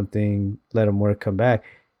introduce something, let them work, come back,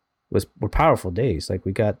 were powerful days. Like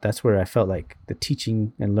that's where I felt like the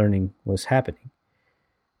teaching and learning was happening.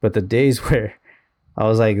 But the days where I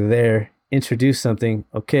was like there, introduce something,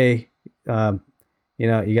 okay,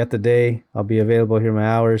 you got the day, I'll be available, here are my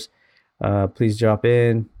hours, please drop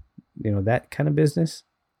in, that kind of business,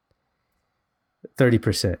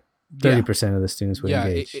 30% of the students would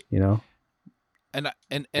engage,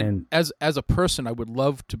 And as a person, I would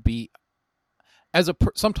love to be,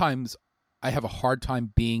 sometimes I have a hard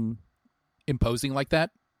time being imposing like that.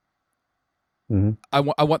 Mm-hmm. I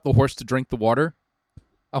want the horse to drink the water.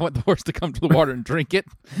 I want the horse to come to the water and drink it.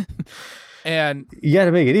 And you got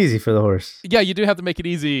to make it easy for the horse. Yeah, you do have to make it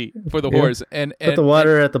easy for the horse. And put the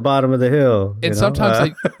water at the bottom of the hill. And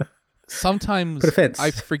sometimes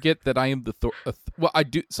I forget that I am I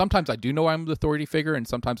do. Sometimes I do know I'm the authority figure, and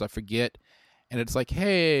sometimes I forget. And it's like,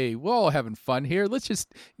 hey, we're all having fun here. Let's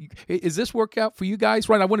just, is this work out for you guys?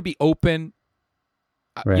 Right? I want to be open,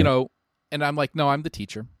 right. And I'm like, no, I'm the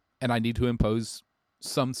teacher, and I need to impose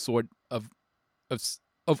some sort of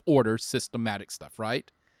order, systematic stuff, right?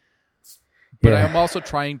 But I'm also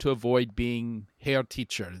trying to avoid being Herr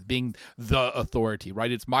Teacher, being the authority,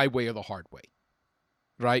 right? It's my way or the hard way,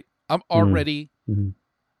 right? I'm already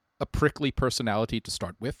a prickly personality to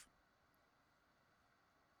start with.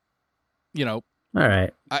 All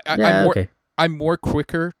right. I'm more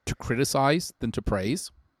quicker to criticize than to praise,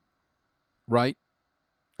 right?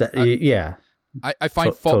 I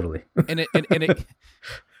find fault totally, and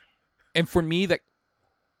for me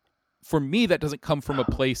that doesn't come from a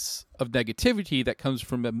place of negativity. That comes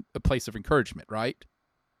from a place of encouragement, right?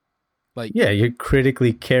 Like, you're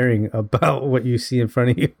critically caring about what you see in front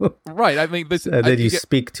of you, right? I mean, you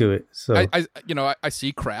speak to it. So I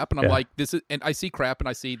see crap, and I'm like, this is, and I see crap, and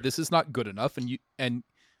I see this is not good enough, and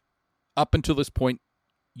up until this point,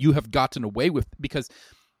 you have gotten away with, because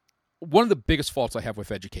one of the biggest faults I have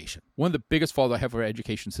with education, one of the biggest faults I have with our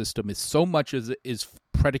education system is so much as it is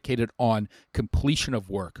predicated on completion of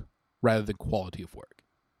work rather than quality of work,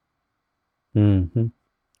 and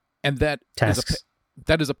that tasks.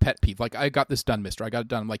 That is a pet peeve. Like, I got this done, mister. I got it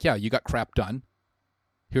done. I'm like, yeah, you got crap done.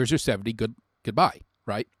 Here's your 70. Goodbye.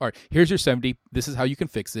 Right? Or here's your 70. This is how you can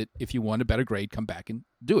fix it. If you want a better grade, come back and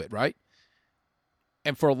do it. Right?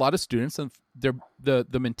 And for a lot of students, and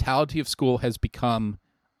the mentality of school has become,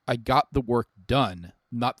 I got the work done,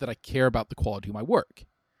 not that I care about the quality of my work.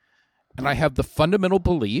 And I have the fundamental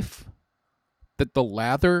belief that the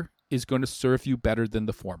latter is going to serve you better than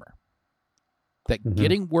the former. That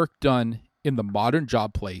getting work done in the modern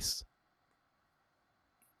job place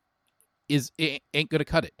ain't going to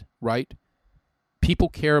cut it, right? People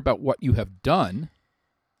care about what you have done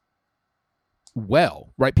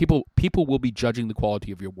well, right? People will be judging the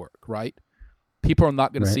quality of your work, right? People are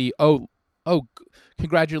not going to see, oh,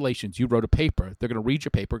 congratulations, you wrote a paper. They're going to read your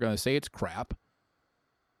paper, going to say it's crap,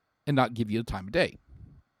 and not give you the time of day.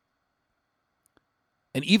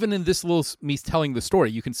 And even in this little me telling the story,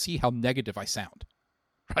 you can see how negative I sound,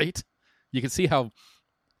 right? You can see how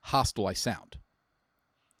hostile I sound.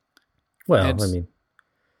 Well, I mean,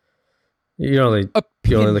 you're only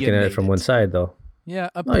looking at it from one side, though. Yeah.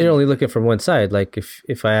 No, you're only looking from one side. Like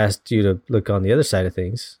if I asked you to look on the other side of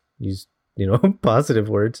things, use positive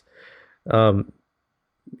words, the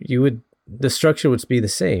structure would be the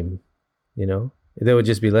same. There would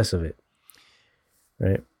just be less of it,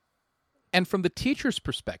 right? And from the teacher's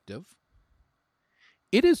perspective,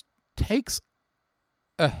 it takes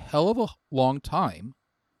a hell of a long time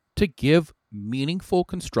to give meaningful,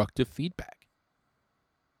 constructive feedback.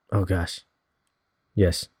 Oh gosh,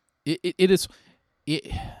 yes. It is.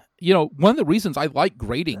 One of the reasons I like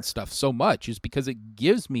grading stuff so much is because it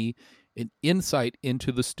gives me an insight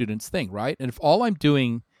into the student's thing, right? And if all I'm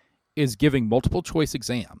doing is giving multiple choice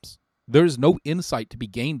exams, there's no insight to be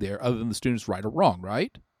gained there other than the student's right or wrong,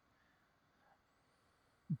 right?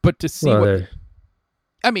 But to see their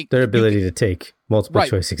ability to take multiple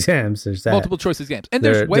choice exams, there's that. Multiple choice exams. And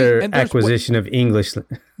their acquisition of English.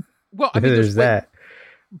 Well, I mean, there's that.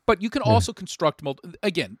 But you can also construct,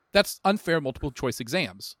 again, that's unfair multiple choice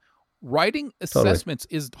exams. Writing assessments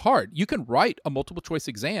is hard. You can write a multiple choice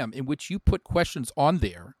exam in which you put questions on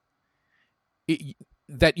there.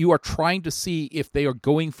 that you are trying to see if they are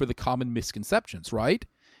going for the common misconceptions, right?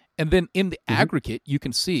 And then in the aggregate, you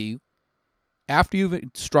can see, after you've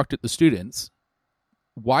instructed the students,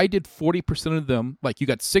 why did 40% of them, like you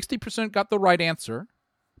got 60% got the right answer,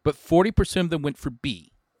 but 40% of them went for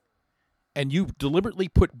B. And you deliberately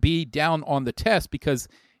put B down on the test because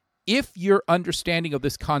if your understanding of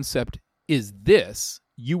this concept is this,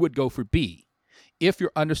 you would go for B. If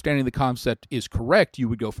your understanding of the concept is correct, you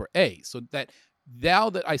would go for A. So that now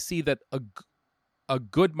that I see that a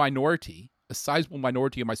good minority, a sizable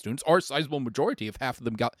minority of my students, or a sizable majority, if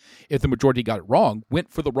the majority got it wrong,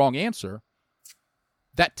 went for the wrong answer,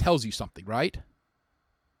 that tells you something, right?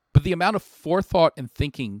 But the amount of forethought and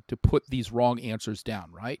thinking to put these wrong answers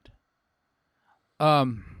down, right? I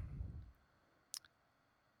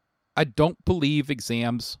don't believe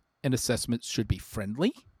exams and assessments should be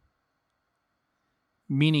friendly.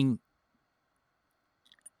 Meaning,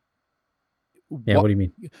 what do you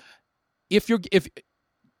mean? If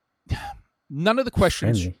none of the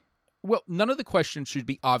questions, Friendly. well, none of the questions should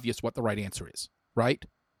be obvious what the right answer is, right?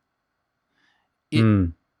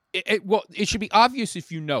 It should be obvious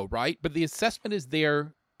if you know, right? But the assessment is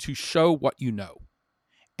there to show what you know,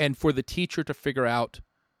 and for the teacher to figure out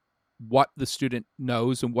what the student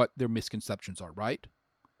knows and what their misconceptions are, right?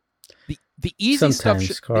 The easy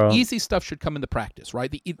stuff should come in the practice,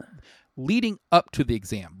 right? Leading up to the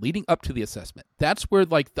exam, leading up to the assessment. That's where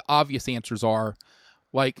like the obvious answers are,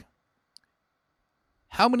 like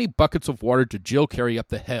how many buckets of water did Jill carry up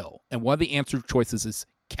the hill? And one of the answer choices is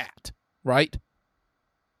cat, right?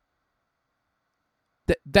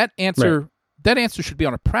 That answer should be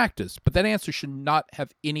on a practice, but that answer should not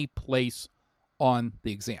have any place on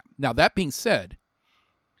the exam. Now, that being said,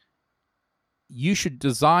 you should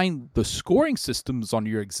design the scoring systems on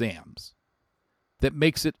your exams that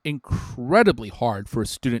makes it incredibly hard for a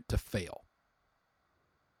student to fail.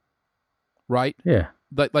 Right? Yeah.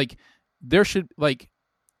 Like there should, like,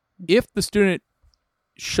 if the student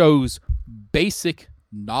shows basic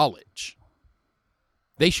knowledge,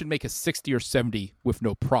 they should make a 60 or 70 with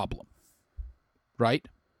no problem. Right?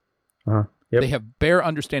 Yep. They have bare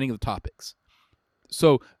understanding of the topics.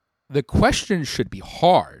 So the questions should be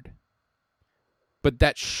hard, but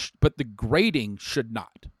but the grading should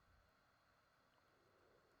not.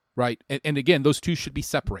 Right? And again, those two should be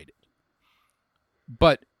separated.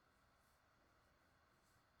 But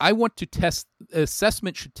I want to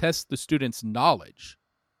assessment should test the student's knowledge,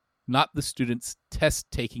 not the student's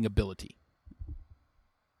test-taking ability.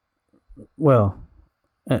 Well,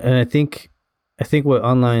 and I think what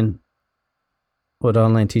online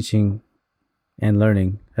teaching and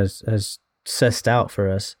learning has sussed out for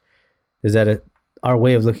us is that our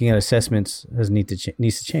way of looking at assessments needs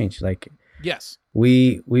to change. Like, yes,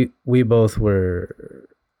 we both were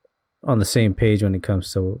on the same page when it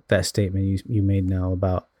comes to that statement you made now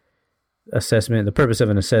about assessment. The purpose of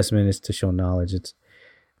an assessment is to show knowledge.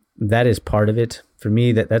 That is part of it. For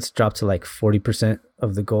me, that's dropped to like 40%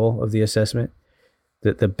 of the goal of the assessment.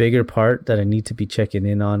 The bigger part that I need to be checking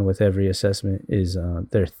in on with every assessment is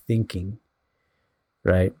their thinking,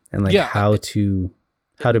 right? And like how to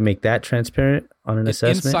make that transparent on an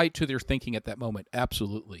assessment. Insight to their thinking at that moment.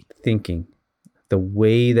 Absolutely. Thinking. The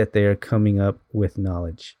way that they're coming up with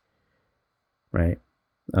knowledge, right?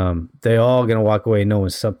 They're all going to walk away knowing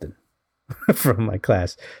something from my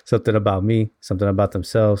class. Something about me, something about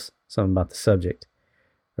themselves, something about the subject,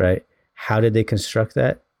 right? How did they construct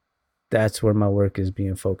that? That's where my work is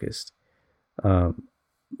being focused.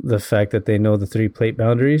 The fact that they know the 3 plate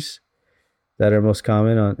boundaries that are most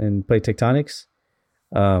common in plate tectonics,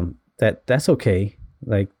 that's okay.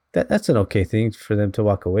 Like that's an okay thing for them to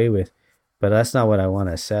walk away with, but that's not what I want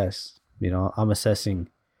to assess. I'm assessing,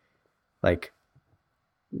 like,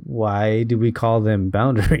 why do we call them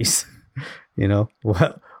boundaries?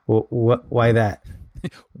 Why that?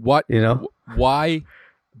 Why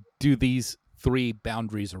do these 3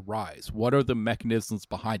 boundaries arise? What are the mechanisms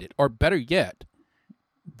behind it? Or better yet,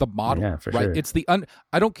 the model, yeah, for right? Sure. It's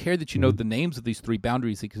I don't care that you know the names of these 3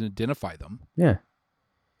 boundaries, you can identify them. Yeah.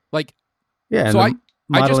 Like, yeah. So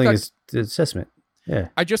modeling is the assessment. Yeah.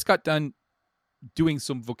 I just got done doing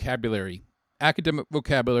some vocabulary, academic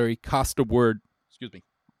vocabulary, Costa word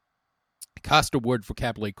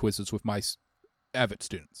vocabulary quizzes with my AVIT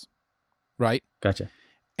students, right? Gotcha.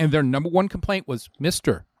 And their number one complaint was,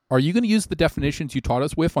 Mister, are you going to use the definitions you taught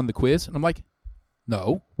us with on the quiz? And I'm like,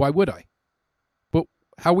 no, why would I? But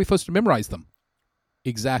how are we supposed to memorize them?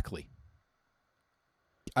 Exactly.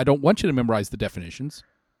 I don't want you to memorize the definitions.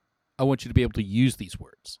 I want you to be able to use these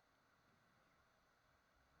words.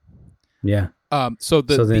 So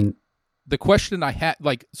the question I had,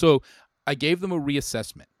 like, so I gave them a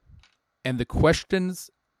reassessment, and the questions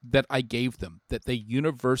that I gave them that they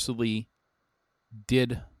universally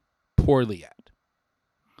did poorly at,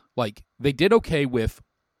 like they did okay with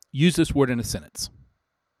use this word in a sentence.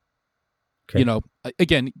 Okay. You know,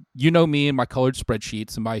 again, you know me and my colored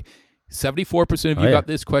spreadsheets, and my 74% of you got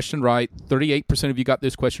this question right, 38% of you got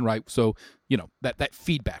this question right. So, you know, that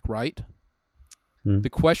feedback, right?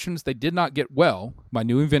 The questions they did not get well, my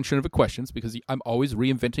new invention of the questions, because I'm always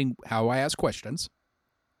reinventing how I ask questions,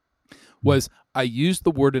 was I used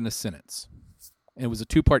the word in a sentence. And it was a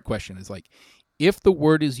two-part question. It's like, if the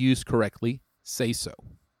word is used correctly, say so.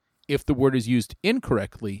 If the word is used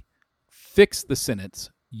incorrectly, fix the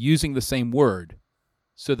sentence using the same word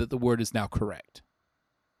so that the word is now correct.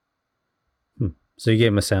 So you gave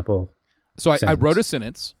him a sample. So I wrote a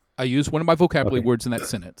sentence. I used one of my vocabulary words in that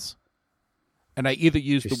sentence. And I either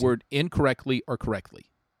used the word incorrectly or correctly.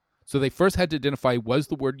 So they first had to identify, was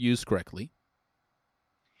the word used correctly?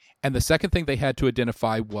 And the second thing they had to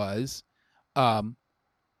identify was,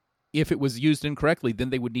 if it was used incorrectly,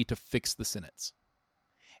 then they would need to fix the sentence.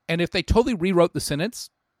 And if they totally rewrote the sentence,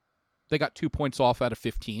 they got 2 points off out of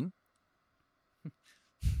 15.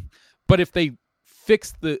 But if they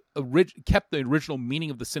kept the original meaning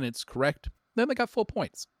of the sentence correct, then they got full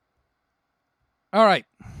points. All right.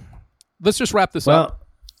 Let's just wrap this up.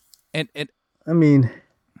 And I mean,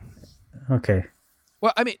 okay.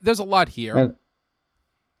 Well, I mean, there's a lot here.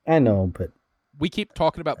 I know, but we keep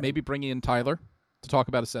talking about maybe bringing in Tyler to talk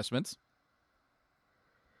about assessments.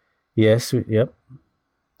 Yes. Yep.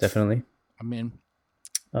 Definitely. I mean,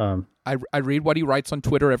 I read what he writes on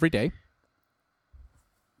Twitter every day.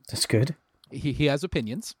 That's good. He has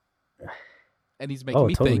opinions, and he's making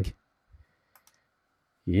me think.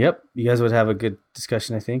 Yep, you guys would have a good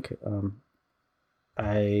discussion, I think.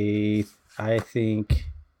 I think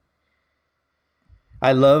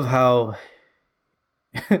I love how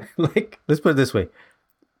like, let's put it this way.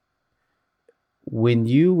 When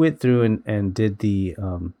you went through and did the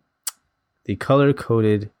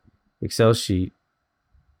color-coded Excel sheet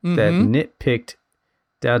that nitpicked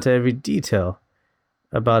down to every detail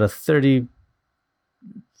about a 38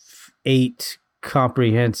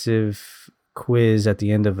 comprehensive quiz at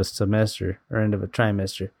the end of a semester or end of a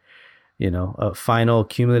trimester, you know, a final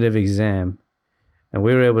cumulative exam. And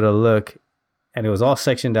we were able to look, and it was all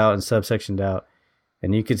sectioned out and subsectioned out.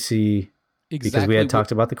 And you could see, because we had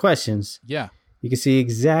talked about the questions, you could see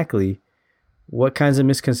exactly what kinds of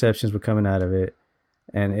misconceptions were coming out of it.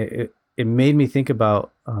 And it made me think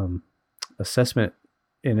about assessment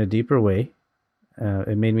in a deeper way.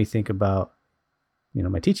 It made me think about, you know,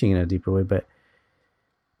 my teaching in a deeper way. But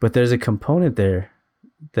there's a component there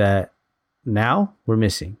that now we're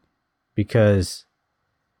missing because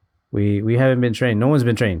we haven't been trained. No one's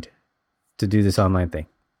been trained to do this online thing.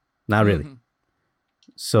 Not really.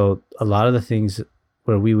 So a lot of the things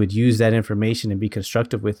where we would use that information and be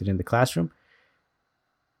constructive with it in the classroom,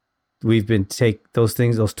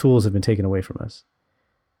 those tools have been taken away from us.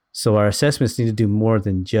 So our assessments need to do more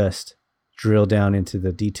than just drill down into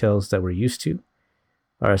the details that we're used to.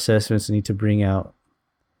 Our assessments need to bring out,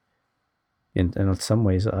 in some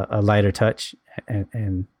ways, a lighter touch,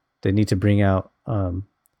 and they need to bring out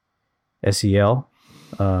SEL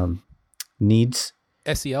needs.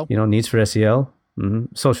 SEL? You know, needs for SEL,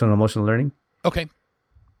 social and emotional learning. Okay.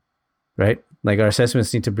 Right? Like our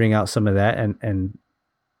assessments need to bring out some of that, and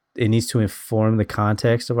it needs to inform the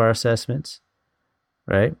context of our assessments,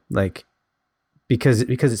 right? Like, because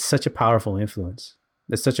it's such a powerful influence.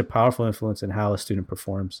 It's such a powerful influence in how a student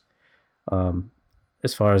performs,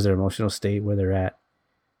 as far as their emotional state, where they're at,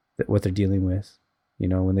 what they're dealing with. You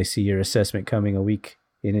know, when they see your assessment coming a week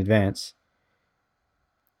in advance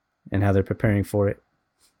and how they're preparing for it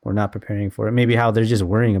or not preparing for it, maybe how they're just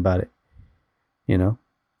worrying about it, you know,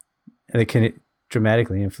 and it can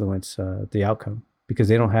dramatically influence the outcome because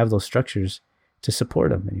they don't have those structures to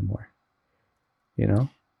support them anymore. You know,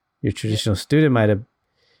 your traditional student might have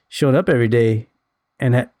shown up every day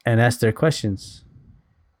and asked their questions,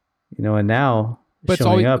 you know, and now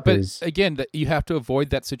showing up is... Again, that you have to avoid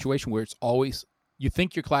that situation where it's always, you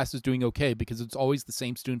think your class is doing okay because it's always the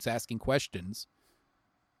same students asking questions,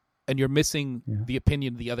 and you're missing the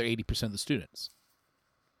opinion of the other 80% of the students,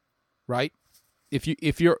 right? If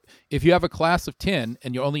you have a class of 10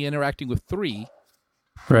 and you're only interacting with 3,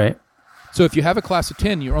 right? So if you have a class of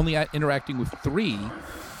 10, you're only interacting with 3,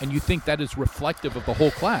 and you think that is reflective of the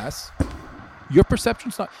whole class, your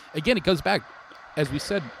perception's not. Again, it goes back, as we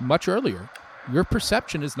said much earlier, your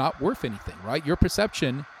perception is not worth anything, right? Your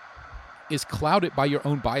perception is clouded by your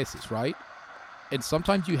own biases, right? And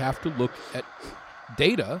sometimes you have to look at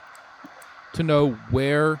data to know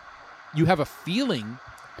where you have a feeling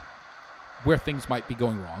where things might be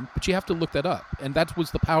going wrong, but you have to look that up. And that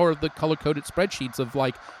was the power of the color-coded spreadsheets of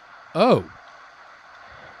like, oh,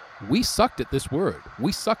 we sucked at this word.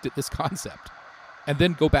 We sucked at this concept. And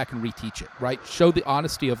then go back and reteach it, right? Show the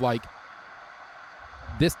honesty of like,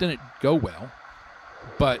 this didn't go well,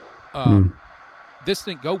 but I'm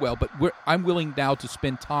willing now to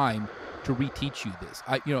spend time to reteach you this.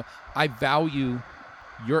 I value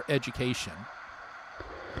your education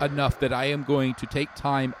enough that I am going to take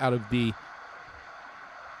time out of the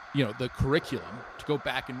curriculum to go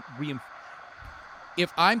back and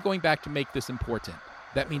if I'm going back to make this important,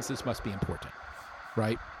 that means this must be important,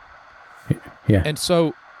 right? Yeah. And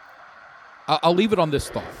so I'll leave it on this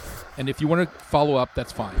thought. And if you want to follow up,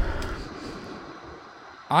 that's fine.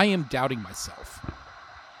 I am doubting myself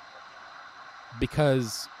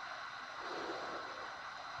because,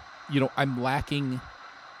 I'm lacking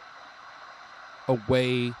a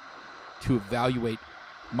way to evaluate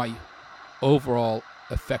my overall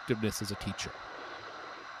effectiveness as a teacher.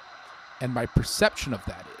 And my perception of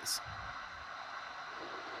that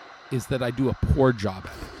is that I do a poor job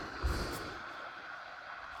at it.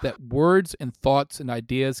 That words and thoughts and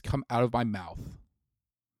ideas come out of my mouth.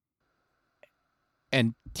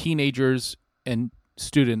 And teenagers and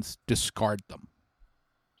students discard them.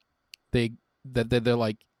 They're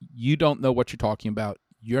like, you don't know what you're talking about.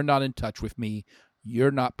 You're not in touch with me. You're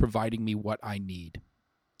not providing me what I need.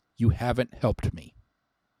 You haven't helped me.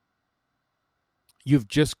 You've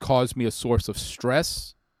just caused me a source of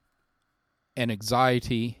stress and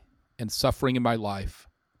anxiety and suffering in my life.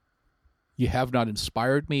 You have not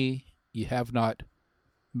inspired me. You have not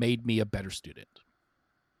made me a better student.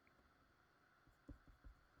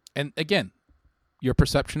 And again, your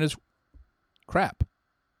perception is crap.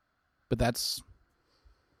 But that's,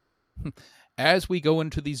 as we go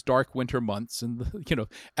into these dark winter months and,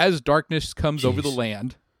 as darkness comes over the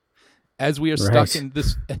land, as we are stuck in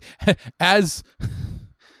this, as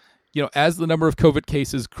the number of COVID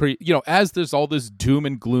cases, as there's all this doom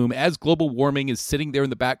and gloom, as global warming is sitting there in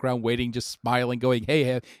the background waiting, just smiling, going,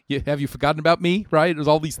 hey, have you forgotten about me, right? There's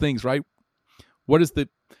all these things, right? What is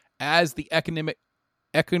as the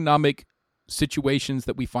economic situations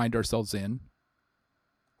that we find ourselves in,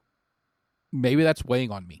 maybe that's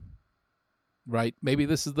weighing on me, right? Maybe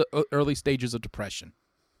this is the early stages of depression.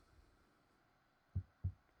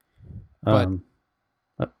 But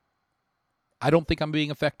I don't think I'm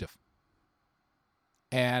being effective.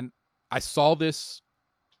 And I saw this.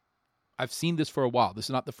 I've seen this for a while. This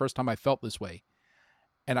is not the first time I felt this way.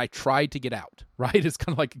 And I tried to get out, right? It's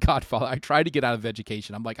kind of like a Godfather. I tried to get out of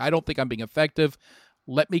education. I'm like, I don't think I'm being effective.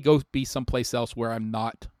 Let me go be someplace else where I'm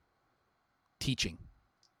not teaching,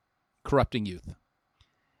 corrupting youth.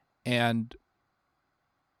 And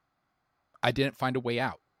I didn't find a way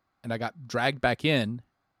out. And I got dragged back in.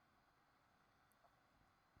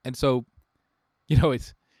 And so,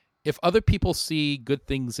 it's, if other people see good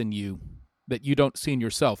things in you that you don't see in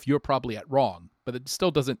yourself, you're probably at wrong. But it still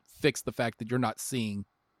doesn't fix the fact that you're not seeing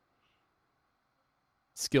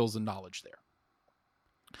skills and knowledge there.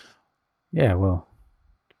 Yeah, well,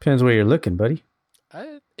 depends where you're looking, buddy.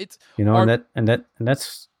 It's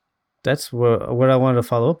that's what I wanted to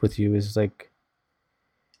follow up with you is like,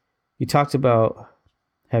 you talked about,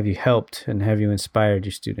 have you helped and have you inspired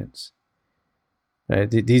your students? Right?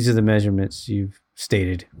 These are the measurements you've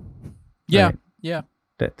stated. Yeah, right? yeah.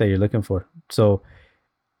 That you're looking for. So,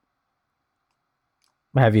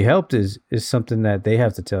 have you helped is something that they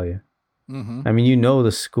have to tell you. Mm-hmm. I mean,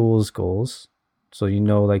 the school's goals, so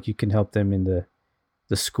like you can help them in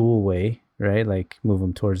the school way, right? Like move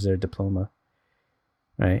them towards their diploma,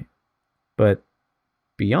 right? But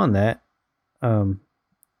beyond that,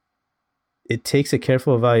 it takes a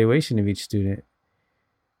careful evaluation of each student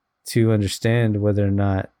to understand whether or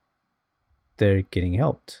not they're getting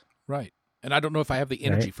helped. Right. And I don't know if I have the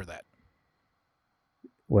energy for that.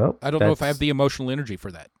 Well, I don't know if I have the emotional energy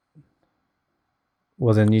for that.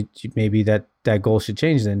 Well, then you maybe that goal should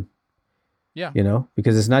change then. Yeah.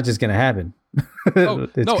 Because it's not just going to happen. No,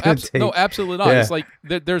 absolutely not. Yeah. It's like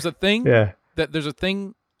there's a thing there's a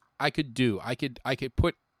thing I could do. I could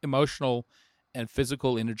put emotional and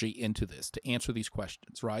physical energy into this to answer these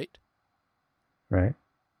questions, right? Right.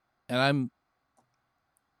 And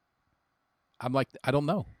I'm like, I don't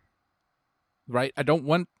know. Right? I don't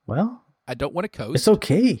want to coast. It's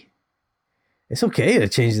okay. It's okay to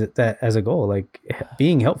change that as a goal. Like,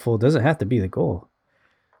 being helpful doesn't have to be the goal.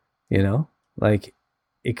 Like,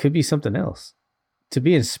 it could be something else. To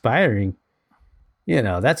be inspiring,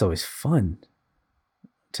 that's always fun.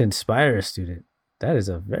 To inspire a student, that is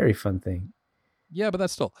a very fun thing. Yeah, but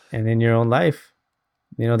that's still. And in your own life,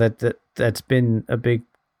 You know, that's been a big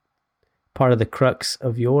part of the crux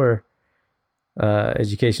of your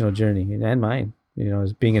educational journey and mine, you know,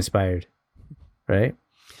 is being inspired, right?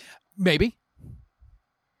 Maybe.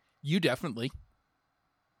 You definitely.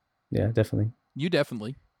 Yeah, definitely. You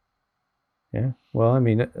definitely. Yeah. Well, I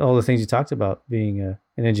mean, all the things you talked about, being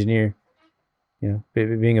an engineer, you know,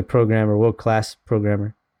 being a programmer, world-class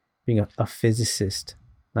programmer, being a physicist,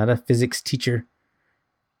 not a physics teacher,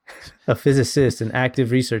 a physicist, an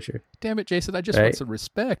active researcher. Damn it, Jason! I just Right? want some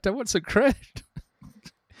respect. I want some credit.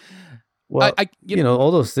 Well, You you know,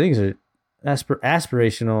 all those things are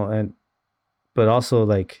aspirational, and but also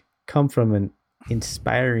like come from an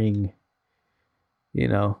inspiring, you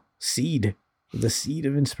know, the seed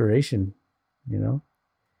of inspiration, you know.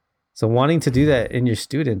 So wanting to do that in your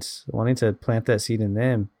students, wanting to plant that seed in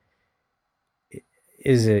them,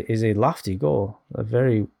 is a lofty goal, a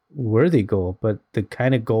very worthy goal, but the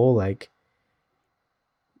kind of goal like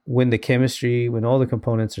when all the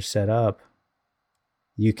components are set up,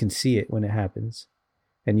 you can see it when it happens,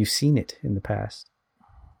 and you've seen it in the past.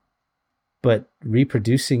 But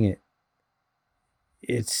reproducing it,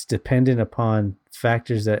 it's dependent upon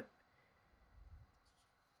factors that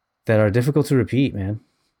are difficult to repeat, man.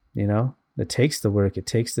 You know, it takes the work, it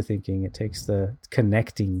takes the thinking, it takes the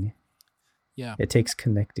connecting. Yeah. It takes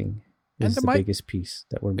connecting is the biggest piece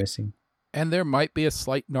that we're missing. And there might be a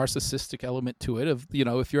slight narcissistic element to it of, you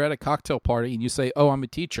know, if you're at a cocktail party and you say, "Oh, I'm a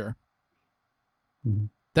teacher," Mm-hmm.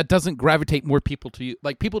 that doesn't gravitate more people to you.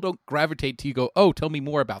 Like, people don't gravitate to you, go, "Oh, tell me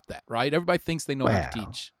more about that," right? Everybody thinks they know how to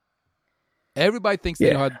teach. Everybody thinks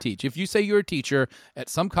they know how to teach. If you say you're a teacher at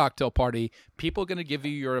some cocktail party, people are going to give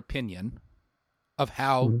you your opinion of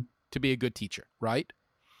how to be a good teacher, right?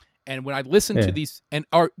 And when I listen to these,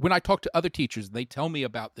 when I talk to other teachers, they tell me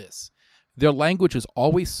about this. Their language is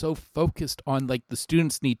always so focused on, like, the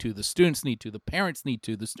students need to, the parents need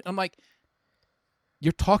to. I'm like,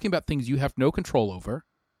 you're talking about things you have no control over,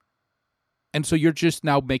 and so you're just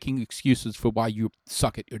now making excuses for why you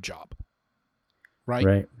suck at your job, right?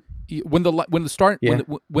 Right.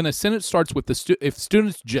 When a sentence starts with if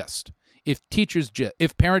students just, if teachers just,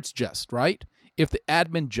 if parents just, right? If the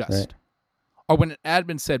admin just, right. Or when an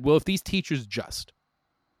admin said, "Well, if these teachers just,"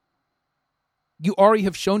 you already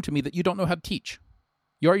have shown to me that you don't know how to teach.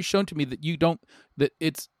 You already shown to me that you don't. That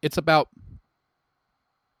it's about.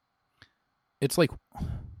 It's like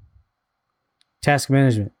task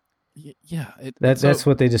management. Yeah, that's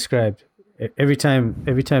what they described. Every time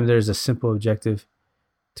there's a simple objective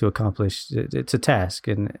to accomplish, it's a task,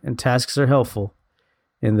 and tasks are helpful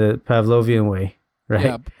in the Pavlovian way, right?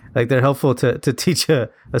 Yeah. Like they're helpful to teach a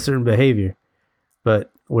certain behavior,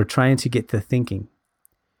 but we're trying to get to thinking.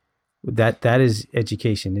 That is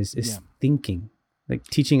education, is thinking, like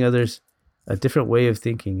teaching others a different way of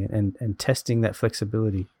thinking and testing that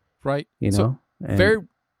flexibility. Right. You know, very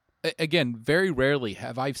rarely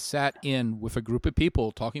have I sat in with a group of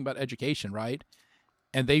people talking about education, right?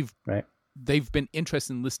 And they've been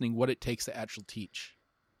interested in listening what it takes to actually teach.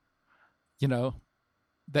 You know,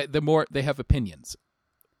 that the more they have opinions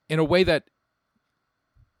in a way that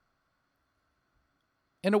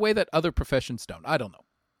other professions don't. I don't know.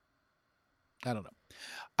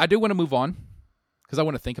 I do want to move on because I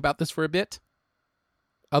want to think about this for a bit.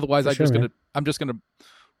 Otherwise, I'm just gonna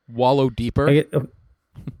wallow deeper.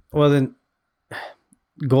 Well, then,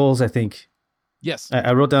 goals, I think. Yes.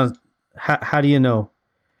 I wrote down, how do you know?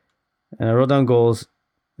 And I wrote down goals.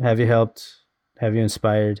 Have you helped? Have you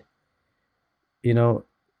inspired? You know,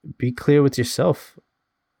 be clear with yourself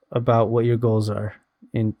about what your goals are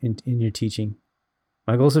in your teaching.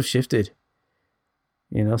 My goals have shifted,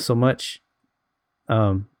 you know, so much.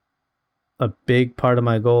 A big part of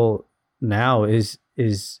my goal now is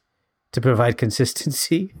to provide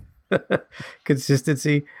consistency.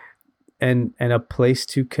 And a place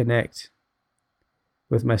to connect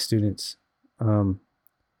with my students. The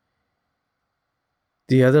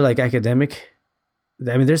other, like, academic,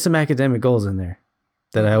 I mean, there's some academic goals in there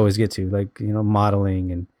that I always get to, like, you know,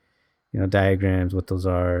 modeling and, you know, diagrams, what those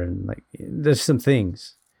are, and like there's some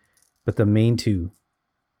things, but the main two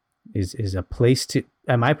is a place to,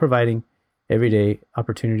 am I providing everyday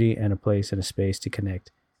opportunity and a place and a space to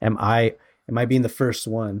connect? Am I being the first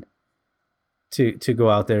one to go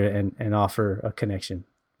out there and offer a connection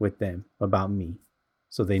with them about me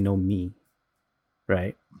so they know me,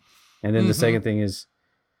 right? And then the second thing is,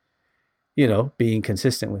 you know, being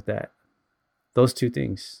consistent with that. Those two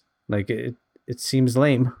things. Like, it seems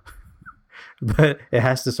lame, but it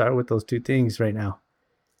has to start with those two things right now,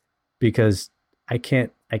 because I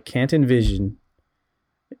can't envision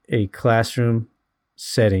a classroom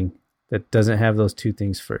setting that doesn't have those two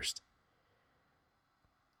things first.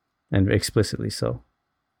 and explicitly so.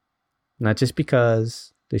 Not just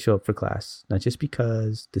because they show up for class, not just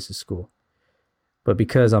because this is school, but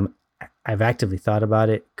because I've actively thought about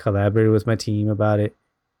it, collaborated with my team about it,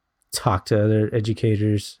 talked to other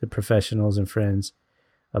educators and professionals and friends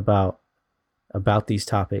about these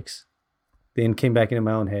topics, then came back into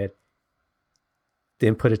my own head,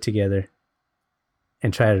 then put it together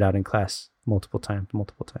and tried it out in class multiple times.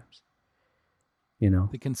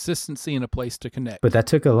 The consistency and a place to connect. But that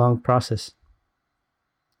took a long process.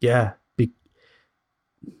 Yeah.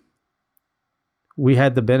 We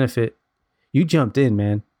had the benefit. You jumped in,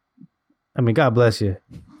 man. I mean, God bless you.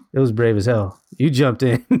 It was brave as hell. You jumped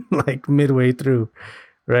in like midway through,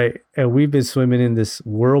 right? And we've been swimming in this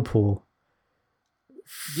whirlpool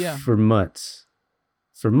for months.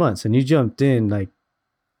 And you jumped in like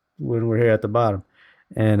when we're here at the bottom.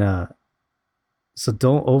 And so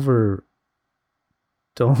don't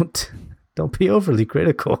be overly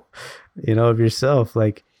critical, of yourself.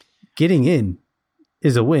 Like, getting in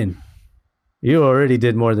is a win. You already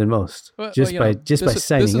did more than most by signing up. This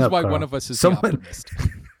is why Carl. one of us is the optimist.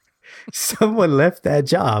 Someone left that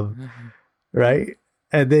job, right?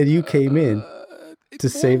 And then you came in to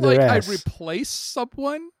save their ass. I replaced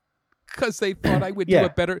someone because they thought I would do a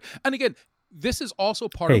better. And again, this is also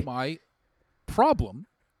part of my problem.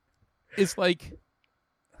 Is like,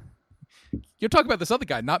 you're talking about this other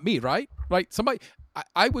guy, not me, right? Right? Somebody.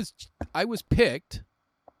 I was picked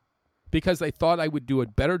because they thought I would do a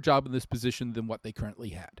better job in this position than what they currently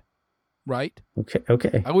had, right?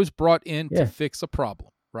 Okay. I was brought in to fix a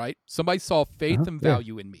problem, right? Somebody saw faith and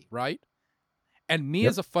value in me, right? And me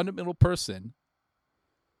as a fundamental person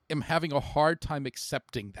am having a hard time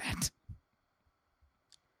accepting that.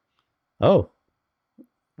 Oh.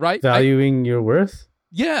 Right? Valuing your worth?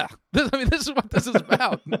 Yeah. This is what this is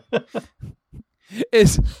about.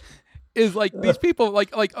 is like these people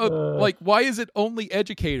like why is it only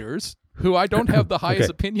educators who I don't have the highest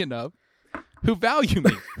opinion of who value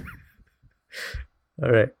me?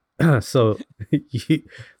 All right. So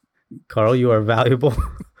Carl, you are valuable.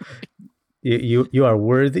 you are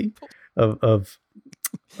worthy of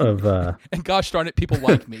and gosh darn it, people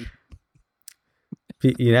like me.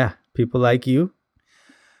 Yeah, people like you.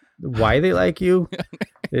 Why they like you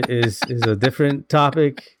is a different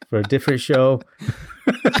topic for a different show.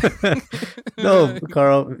 No,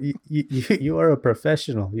 Carl, you are a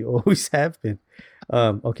professional. You always have been.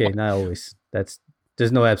 Okay, not always.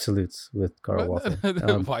 There's no absolutes with Carl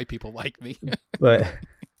Waffle. Why people like me. But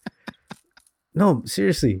no,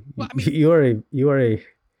 seriously, well, I mean, you are a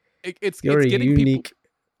it's getting unique. People,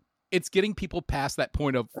 it's getting people past that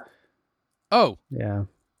point of, oh, yeah,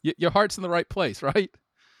 your heart's in the right place, right?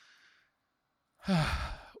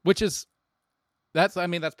 Which is, that's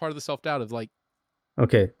part of the self-doubt of like,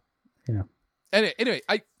 okay, yeah. Anyway,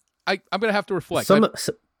 I'm gonna have to reflect.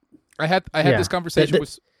 I had this conversation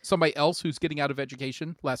with somebody else who's getting out of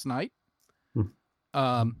education last night,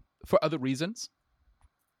 for other reasons,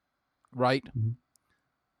 right?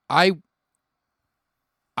 Mm-hmm.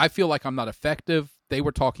 I feel like I'm not effective. They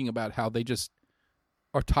were talking about how they just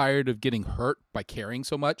are tired of getting hurt by caring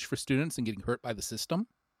so much for students and getting hurt by the system.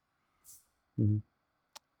 Mm-hmm.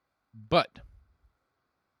 But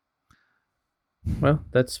well,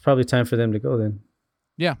 that's probably time for them to go then.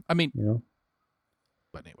 Yeah, I mean,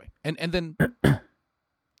 but anyway, and then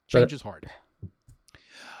change is hard.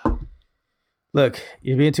 Look,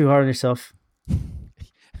 you're being too hard on yourself.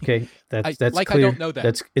 Okay, that's like clear. I don't know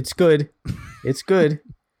that. It's good. It's good.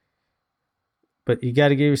 But you got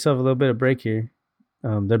to give yourself a little bit of break here.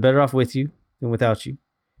 They're better off with you than without you.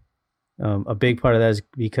 A big part of that is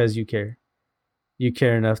because you care. You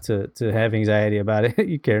care enough to have anxiety about it.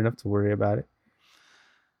 You care enough to worry about it.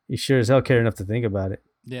 You sure as hell care enough to think about it.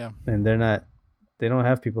 Yeah. And they don't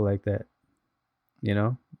have people like that.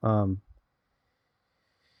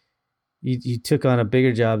 You took on a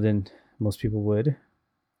bigger job than most people would.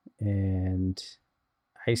 And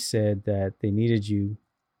I said that they needed you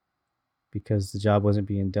because the job wasn't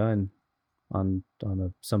being done on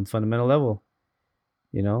some fundamental level.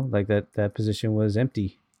 Like that position was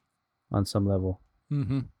empty on some level.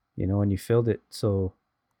 Mm-hmm. And you filled it. So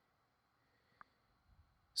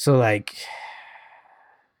like,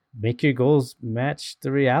 make your goals match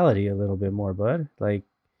the reality a little bit more, bud. Like,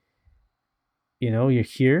 you're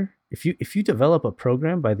here. If you develop a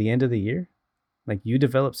program by the end of the year, like you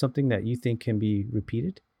develop something that you think can be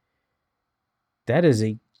repeated, that is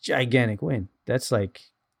a gigantic win. That's like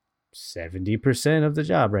 70% of the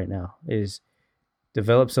job right now is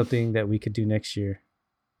develop something that we could do next year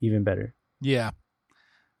even better. Yeah.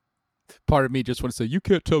 Part of me just wants to say, you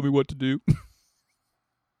can't tell me what to do.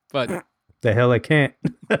 But The hell I can't.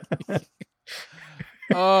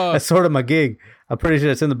 That's sort of my gig. I'm pretty sure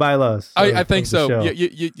it's in the bylaws. I think so. Show.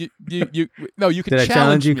 No, you could Did I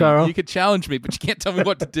challenge you, me. Carl? You could challenge me, but you can't tell me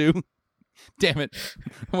what to do. Damn it!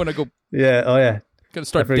 I want to go. Yeah. Oh yeah. Gonna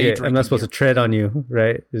start day drinking. I'm not supposed here. to tread on you,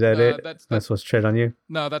 right? Is that it? That's I'm not supposed to tread on you.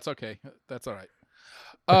 No, that's okay. That's all right.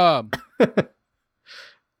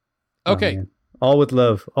 Okay. Oh, all with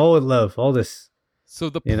love. All with love. All this. So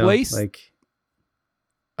the place. Like.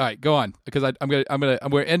 All right, go on, because I'm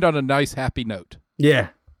gonna end on a nice happy note. Yeah.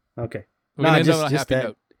 Okay. We're gonna end on a just happy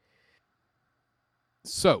note.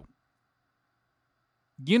 So,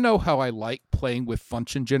 you know how I like playing with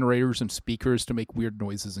function generators and speakers to make weird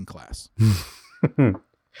noises in class.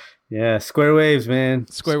 Yeah, square waves, man.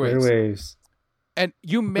 Square waves. And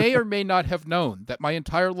you may or may not have known that my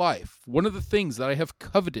entire life, one of the things that I have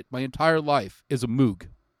coveted my entire life is a Moog,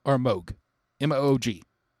 or a Moog, M-O-O-G.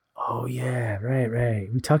 Oh, yeah, right.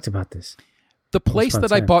 We talked about this. The place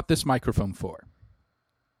that I bought this microphone for,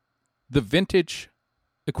 the Vintage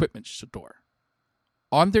Equipment Store,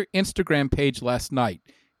 on their Instagram page last night,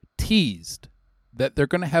 teased that they're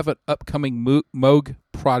going to have an upcoming Moog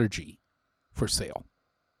Prodigy for sale.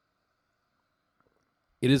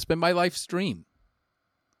 It has been my life's dream,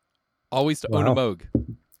 always to own a Moog.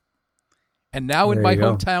 And now in my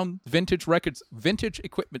hometown Vintage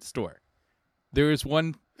Equipment Store, there is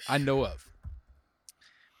one I know of.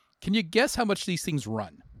 Can you guess how much these things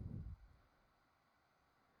run?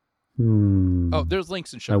 Oh, there's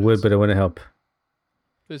links in show notes. I would, but it wouldn't help.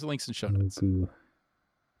 There's links in show notes.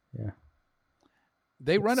 Yeah.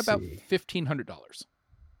 They run about $1,500.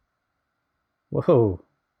 Whoa.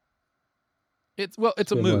 It's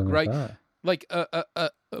a Moog, right? Like a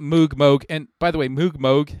Moog. And by the way,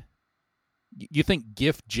 Moog, you think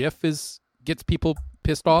GIF gets people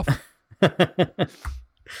pissed off?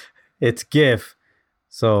 It's GIF.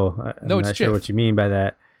 So I'm not sure GIF. what you mean by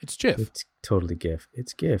that. It's GIF. It's totally GIF.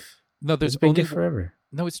 It's GIF. No, there's it's been only GIF forever.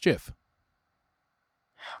 No, it's GIF.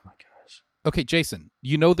 Oh my gosh. Okay, Jason,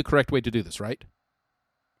 you know the correct way to do this, right?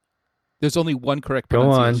 There's only one correct Go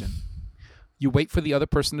pronunciation. on. You wait for the other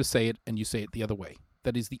person to say it, and you say it the other way.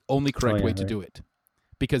 That is the only correct way to do it.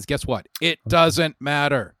 Because guess what? It doesn't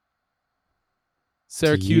matter.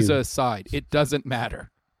 Syracuse aside, it doesn't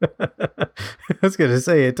matter. I was going to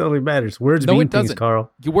say, it totally matters. Words mean things,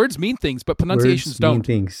 Carl. Your words mean things, but pronunciations don't. Mean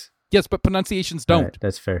things. Yes, but pronunciations don't. Right,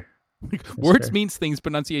 that's fair. Words means things,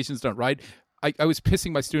 pronunciations don't, right? I was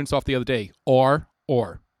pissing my students off the other day. Or.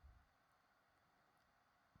 Or?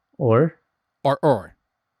 R or or.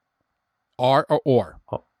 R or?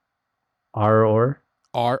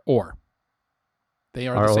 R or. They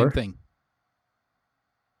are the same thing.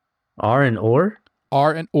 R and or?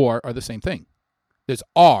 R and or are the same thing. There's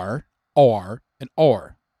R, and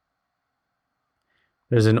or.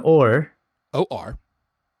 There's an or. O-R.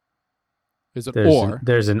 There's an or.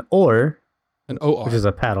 There's an or. An O-R. Which is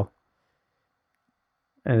a paddle.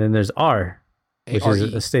 And then there's R, which A-R-E.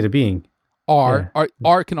 is a state of being. R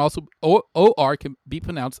can also, O-R can be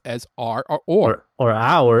pronounced as R or. Or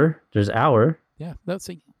our. There's our. Yeah, that's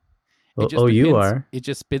it. O-U-R. It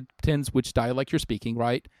just depends which dialect you're speaking,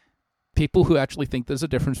 right? People who actually think there's a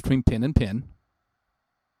difference between pin and pin.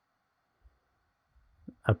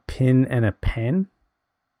 A pin and a pen?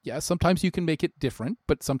 Yeah, sometimes you can make it different,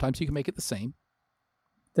 but sometimes you can make it the same.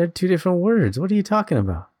 They're two different words. What are you talking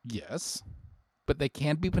about? Yes, but they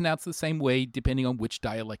can be pronounced the same way depending on which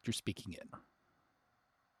dialect you're speaking in.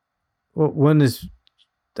 Well, one is,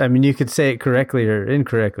 I mean, you could say it correctly or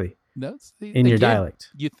incorrectly. No, in your dialect.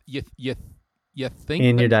 You think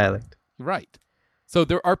in your dialect. Right. So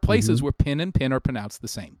there are places where pin and pin are pronounced the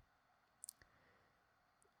same.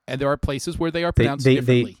 And there are places where they are pronounced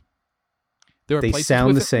differently. They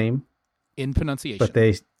sound the same in pronunciation.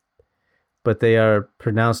 But they are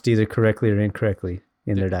pronounced either correctly or incorrectly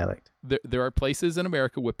in their dialect. There are places in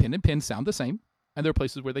America where pin and pin sound the same, and there are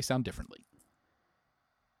places where they sound differently.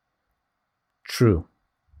 True.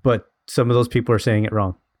 But some of those people are saying it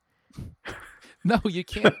wrong. No, you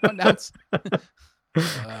can't pronounce.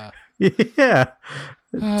 Yeah,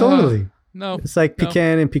 totally. No, it's like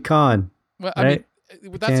pecan and pecan. Well, right? I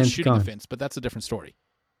mean, that's a shooting offense, but that's a different story.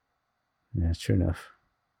 Yeah, true enough.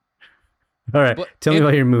 All right, tell me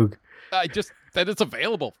about your Moog. Just that it's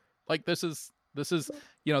available. Like this is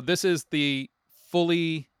the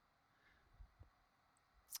fully.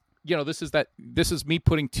 This is me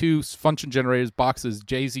putting two function generators boxes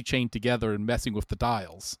Jay-Z chained together and messing with the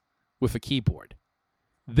dials with a keyboard.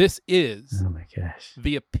 This is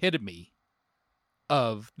the epitome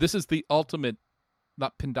of, this is the ultimate,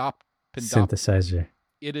 not synthesizer.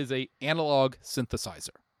 It is a analog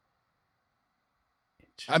synthesizer.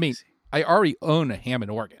 I mean, I already own a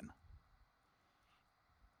Hammond organ.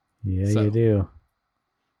 Yeah, So, you do.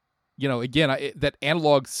 You know, again, that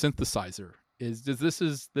analog synthesizer this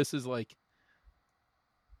is like,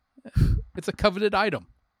 it's a coveted item.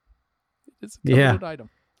 It's a coveted item.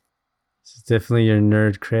 It's definitely your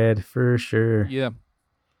nerd cred for sure. Yeah.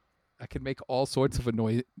 I can make all sorts of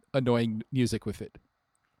annoying music with it.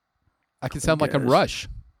 I can sound like I'm Rush.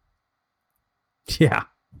 Yeah.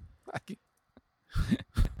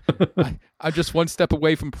 I'm just one step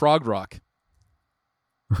away from prog rock.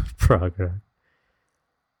 Prog rock.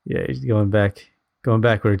 Yeah, he's going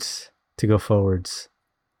backwards to go forwards,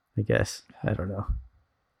 I guess. I don't know.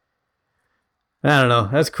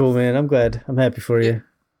 That's cool, man. I'm glad. I'm happy for you.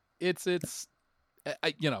 It's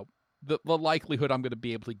you know, the likelihood I'm going to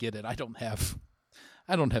be able to get it. I don't have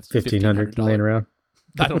 $1,500 laying around.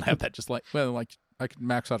 I don't have that. Just like I can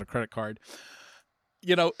max out a credit card.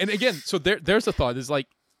 You know, and again, so there's a thought. Is like,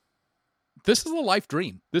 this is a life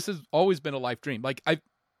dream. This has always been a life dream. Like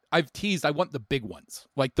I've teased, I want the big ones.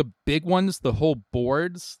 Like the big ones, the whole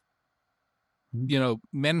boards, you know,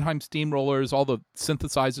 Mannheim steamrollers, all the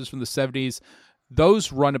synthesizers from the 70s,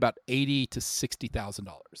 those run about $80,000 to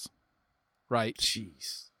 $60,000. Right?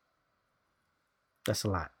 Jeez. That's a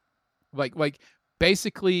lot. Like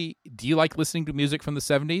basically, do you like listening to music from the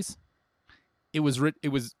 70s? It was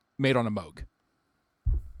made on a Moog.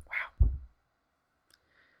 Wow.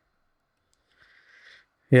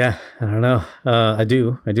 Yeah, I don't know. I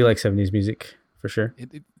do like 70s music for sure.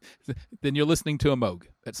 Then you're listening to a Moog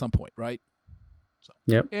at some point, right? So,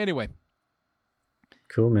 yep. Anyway.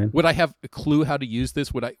 Cool, man. Would I have a clue how to use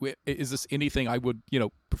this? Is this anything I would, you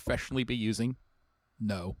know, professionally be using?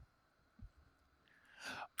 No.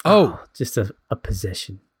 Oh, just a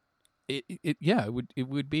possession. It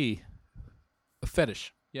would be a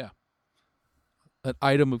fetish. Yeah. An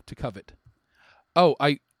item to covet. Oh,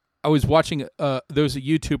 I was watching there's a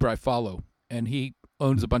YouTuber I follow, and he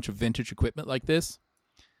owns a bunch of vintage equipment like this.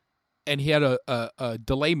 And he had a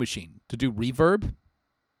delay machine to do reverb.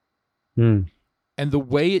 Hmm. And the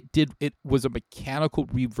way it was a mechanical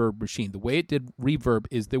reverb machine. The way it did reverb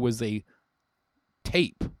is there was a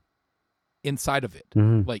tape inside of it,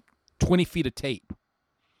 like 20 feet of tape.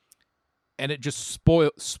 And it just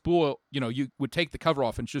spoil, you know, you would take the cover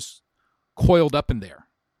off and it's just coiled up in there.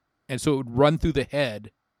 And so it would run through the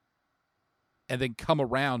head and then come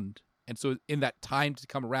around. And so in that time to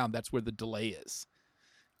come around, that's where the delay is.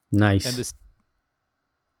 Nice. And this.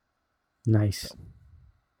 Nice. So,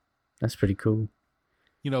 that's pretty cool.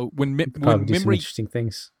 You know, when do memory, some interesting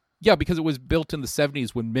things. Yeah, because it was built in the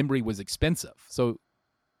 70s when memory was expensive. So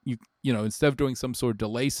you know, instead of doing some sort of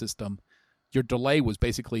delay system, your delay was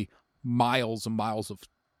basically miles and miles of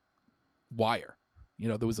wire. You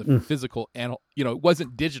know, there was a physical you know, it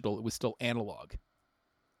wasn't digital, it was still analog.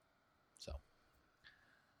 So,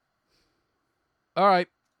 all right.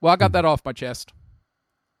 Well, I got that off my chest.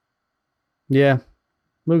 Yeah.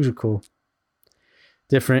 Moogs are cool.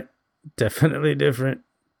 Different. Definitely different.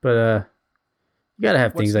 But you gotta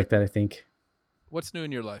have things like that, I think. What's new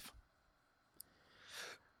in your life?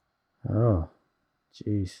 Oh,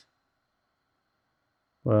 jeez.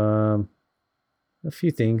 A few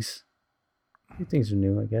things. A few things are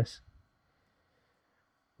new, I guess.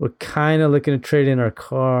 We're kind of looking to trade in our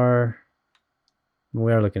car.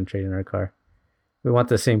 We are looking to trade in our car. We want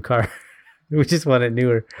the same car. We just want it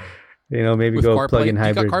newer. You know, maybe go plug-in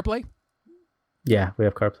hybrid. You got CarPlay? Yeah, we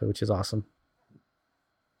have CarPlay, which is awesome.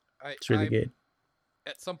 It's really good.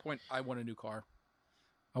 At some point, I want a new car.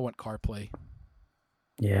 I want CarPlay.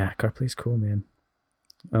 Yeah, CarPlay's cool, man.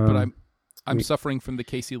 But I'm suffering from the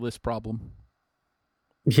Casey List problem.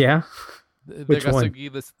 Yeah? There got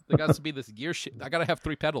to be this gear shit. I got to have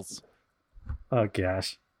 3 pedals. Oh,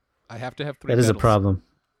 gosh. I have to have 3 pedals. That is a problem.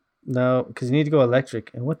 No, because you need to go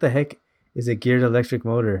electric. And what the heck is a geared electric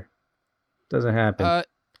motor? Doesn't happen.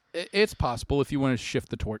 It's possible if you want to shift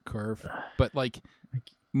the torque curve. But like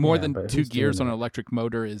more than 2 gears on an electric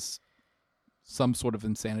motor is some sort of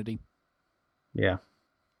insanity. Yeah.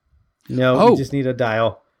 No, you just need a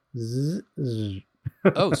dial.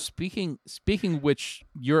 Oh, speaking which,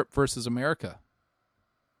 Europe versus America.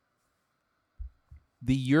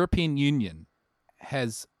 The European Union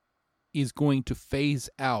is going to phase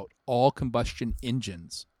out all combustion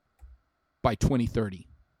engines by 2030.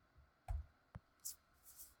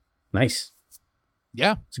 Nice.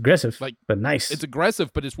 Yeah. It's aggressive, but nice. It's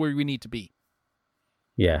aggressive, but it's where we need to be.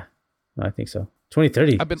 Yeah, I think so.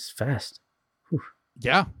 2030. It's fast. Whew.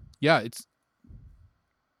 Yeah. Yeah,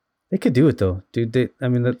 they could do it though, dude. The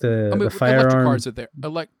firearm. Electric cars are there.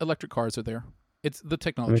 Electric cars are there. It's the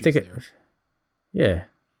technology is there. Yeah,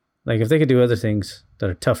 like if they could do other things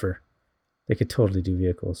that are tougher, They could totally do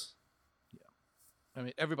vehicles. I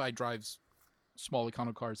mean, everybody drives small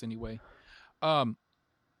econo cars anyway. And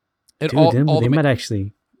Dude, they the might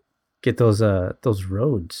actually get those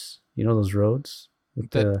roads. You know those roads with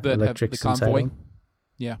that the have electrics the inside convoy. them?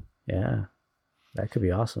 Yeah. Yeah, that could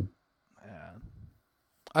be awesome.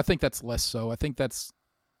 I think that's less so. I think that's.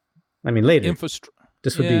 I mean, later.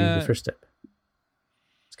 This would be the first step.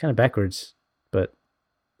 It's kind of backwards, but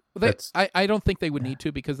I don't think they would need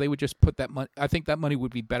to, because they would just put that money. I think that money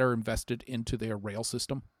would be better invested into their rail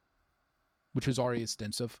system, which is already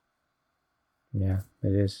extensive. Yeah,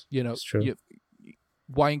 it is. You know, it's true.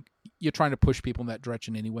 Why you're trying to push people in that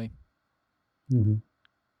direction anyway? Mm-hmm.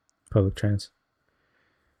 Public trans.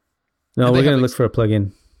 No, we're gonna look for a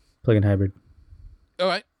plug-in hybrid. All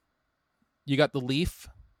right. You got the Leaf,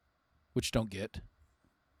 which don't get.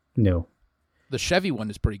 No. The Chevy one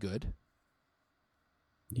is pretty good.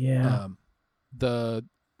 Yeah. The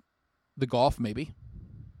Golf maybe.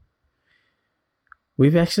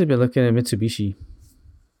 We've actually been looking at Mitsubishi.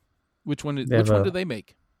 Which one do they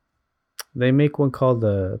make? They make one called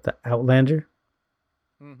the Outlander.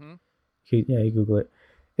 Mm-hmm. You Google it.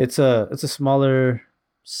 It's a smaller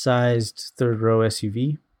sized third row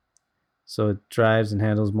SUV. So it drives and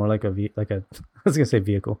handles more like a I was gonna say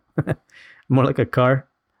vehicle, more like a car,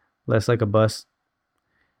 less like a bus.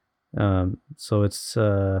 So it's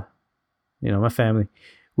my family,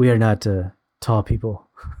 we are not tall people,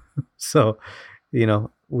 so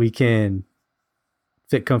we can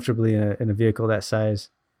fit comfortably in a vehicle that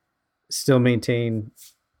size, still maintain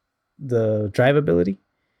the drivability,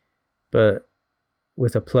 but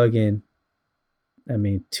with a plug-in, I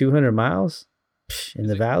mean, 200 miles in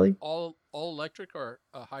the valley. All electric or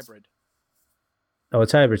a hybrid? Oh,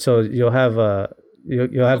 it's hybrid. So you'll have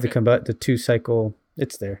you'll have the 2-cycle.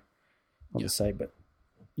 It's there on the site, but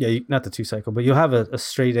not the 2-cycle, but you'll have a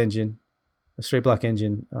straight engine, a straight block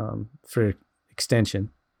engine for extension,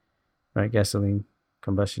 right? Gasoline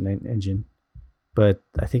combustion engine, but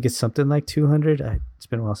I think it's something like 200. It's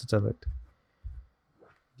been a while since I looked.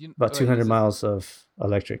 About 200 miles of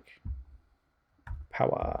electric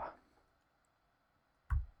power.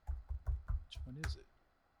 Which one is it?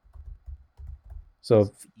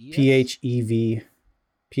 So PHEV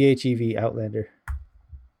Outlander.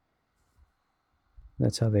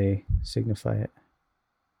 That's how they signify it.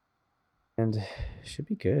 And it should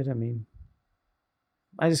be good. I mean,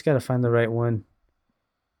 I just got to find the right one.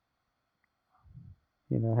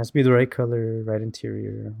 It has to be the right color, right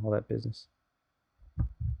interior, all that business.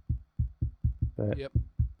 But yep.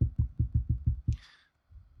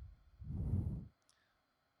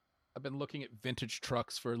 I've been looking at vintage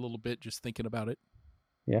trucks for a little bit, just thinking about it.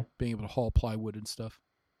 Yeah. Being able to haul plywood and stuff.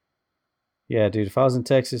 Yeah, dude. If I was in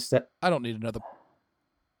Texas, I don't need another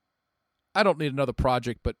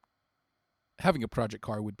project, but having a project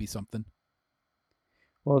car would be something.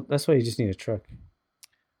 Well, that's why you just need a truck.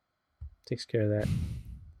 Takes care of that.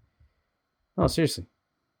 No, seriously.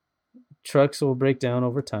 Trucks will break down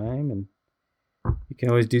over time, and you can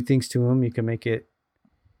always do things to them. You can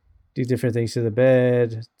do different things to the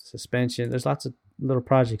bed, suspension. There's lots of little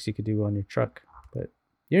projects you could do on your truck. But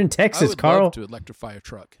you're in Texas, Carl. I would love to electrify a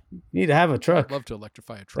truck. You need to have a truck. I'd love to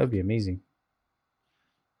electrify a truck. That would be amazing.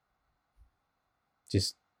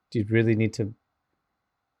 Just, you'd really need to...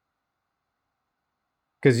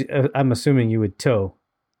 Because I'm assuming you would tow.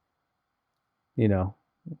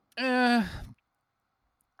 I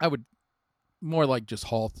would more like just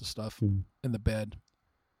haul the stuff in the bed.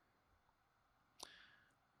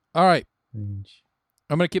 All right. I'm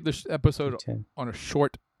going to keep this episode on a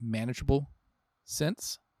short, manageable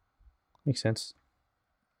sense. Makes sense.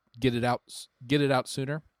 Get it out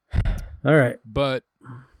sooner. All right. But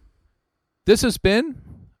this has been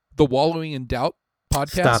the Wallowing in Doubt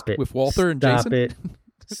podcast with Walter and Jason.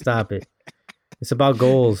 Stop it. It's about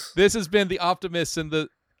goals. This has been the optimist and the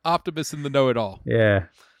know-it-all. Yeah.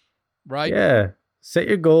 Right? Yeah. Set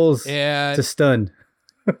your goals to stun.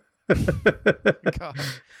 God.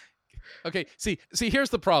 Okay, see, here's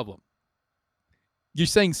the problem. You're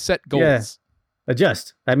saying set goals. Yeah.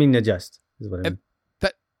 Adjust is what I mean.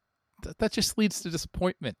 That just leads to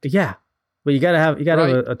disappointment. Yeah. But you gotta have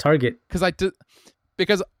a target.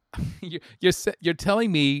 Because you're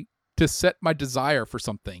telling me to set my desire for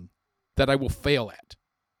something that I will fail at.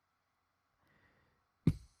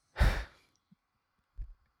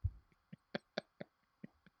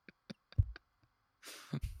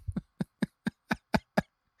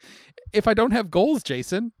 If I don't have goals,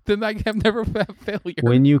 Jason, then I have never had failure.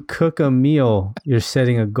 When you cook a meal, you're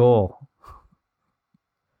setting a goal.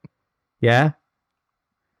 Yeah?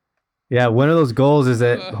 Yeah, one of those goals is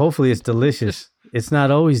that hopefully it's delicious. It's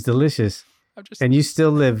not always delicious. I'm just and you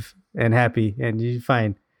still live and happy and you're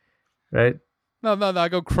fine, right? no. I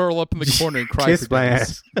go curl up in the corner and cry Kiss for my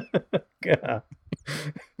days. ass. God.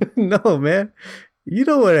 No, man. You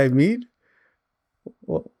know what I mean.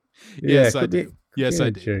 Well, Yes, I quit do. being- Yes, being I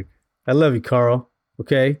a do. jerk. I love you, Carl.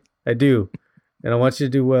 Okay, I do, and I want you to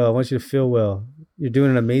do well. I want you to feel well. You're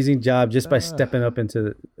doing an amazing job just by stepping up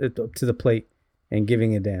to the plate and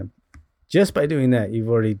giving a damn. Just by doing that, you've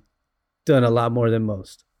already done a lot more than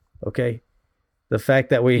most. Okay, the fact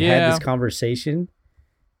that we had Yeah. this conversation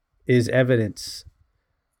is evidence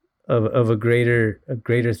of a greater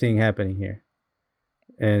thing happening here,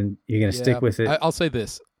 and you're gonna stick with it. I'll say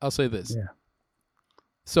this. Yeah.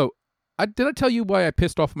 So, did I tell you why I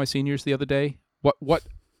pissed off my seniors the other day? What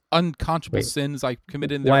unconscionable sins I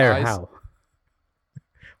committed in their Why or eyes? how?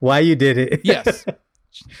 Why you did it? Yes.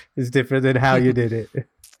 Is different than how you did it.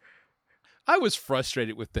 I was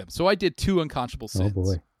frustrated with them, so I did two unconscionable sins. Oh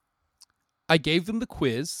boy. I gave them the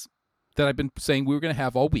quiz that I've been saying we were going to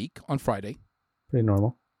have all week on Friday, Pretty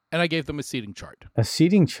normal. and I gave them a seating chart. A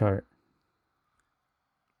seating chart.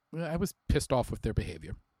 I was pissed off with their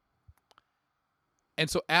behavior. And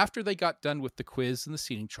so after they got done with the quiz and the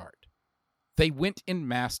seating chart, they went en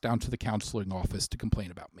masse down to the counseling office to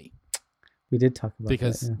complain about me. We did talk about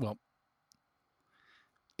Because, that. well,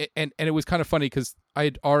 and it was kind of funny because I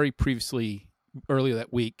had already previously, earlier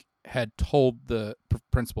that week, had told the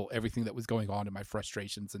principal everything that was going on in my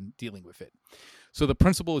frustrations and dealing with it. So the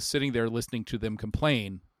principal is sitting there listening to them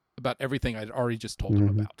complain about everything I'd already just told them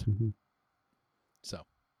about. Mm-hmm. So,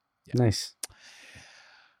 Nice.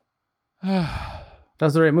 all That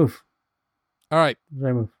was the right move. right. The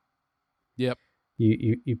right move. Yep.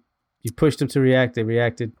 You pushed them to react. They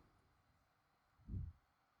reacted.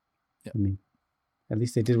 Yep. I mean, at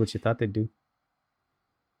least they did what you thought they'd do.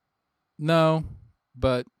 No,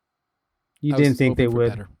 but You I was didn't think they hoping for would.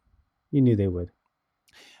 better. You knew they would.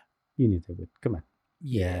 You knew they would. Come on.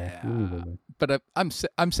 Yeah, You knew they would. but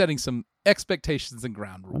I'm setting some expectations and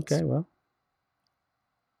ground rules. Okay, well.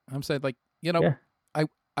 I'm saying, like, Yeah.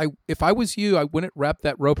 if I was you, I wouldn't wrap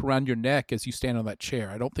that rope around your neck as you stand on that chair.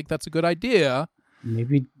 I don't think that's a good idea.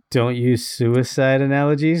 Maybe don't use suicide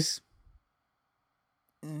analogies.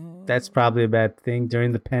 That's probably a bad thing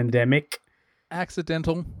during the pandemic.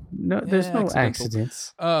 Accidental. No, there's no accidental.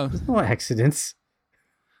 accidents. Uh, There's no accidents.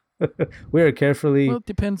 We are carefully well, it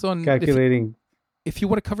depends on calculating if you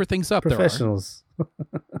want to cover things up. professionals.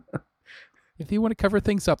 If you want to cover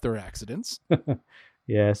things up, there are accidents.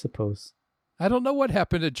 Yeah, I suppose. I don't know what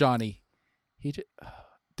happened to Johnny. Did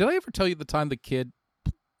I ever tell you the time the kid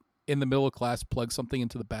in the middle of class plugged something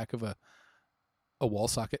into the back of a wall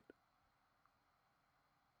socket?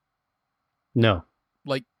 No.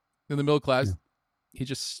 Like in the middle of class, No. he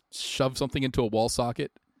just shoved something into a wall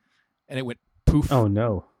socket, and it went poof. Oh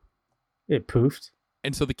no. It poofed.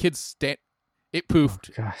 And so the kid it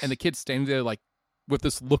poofed, Oh, gosh. and the kid's standing there like with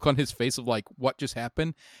this look on his face of like, what just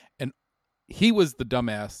happened? And he was the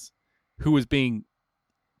dumbass who was being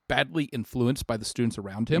badly influenced by the students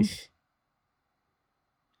around him. Eesh.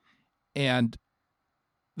 And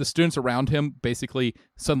the students around him basically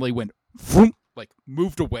suddenly went vroom, like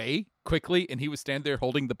moved away quickly, and he was standing there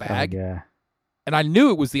holding the bag. Oh, yeah. And I knew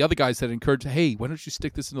it was the other guys that encouraged, hey, why don't you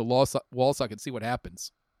stick this in the wall socket and see what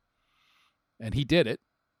happens? And he did it,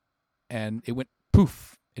 and it went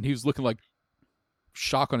poof, and he was looking like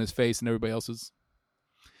shock on his face, and everybody else's.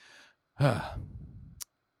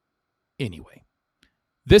 Anyway,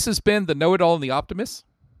 this has been the Know-It-All and the Optimist.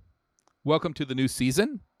 Welcome to the new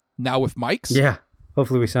season, now with mics. Yeah.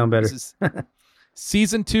 Hopefully we sound better. This is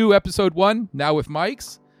season 2, episode 1, now with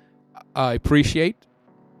mics. I appreciate.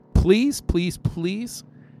 Please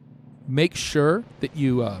make sure that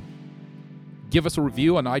you give us a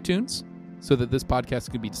review on iTunes so that this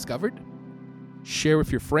podcast can be discovered. Share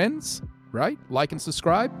with your friends, right? Like and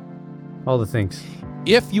subscribe. All the things.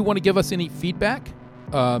 If you want to give us any feedback,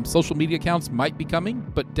 social media accounts might be coming,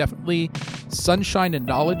 but definitely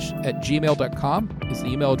sunshineandknowledge@gmail.com is the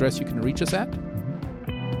email address you can reach us at.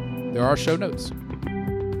 There are show notes.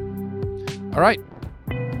 All right.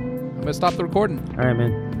 I'm going to stop the recording. All right,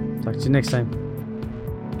 man. Talk to you next time.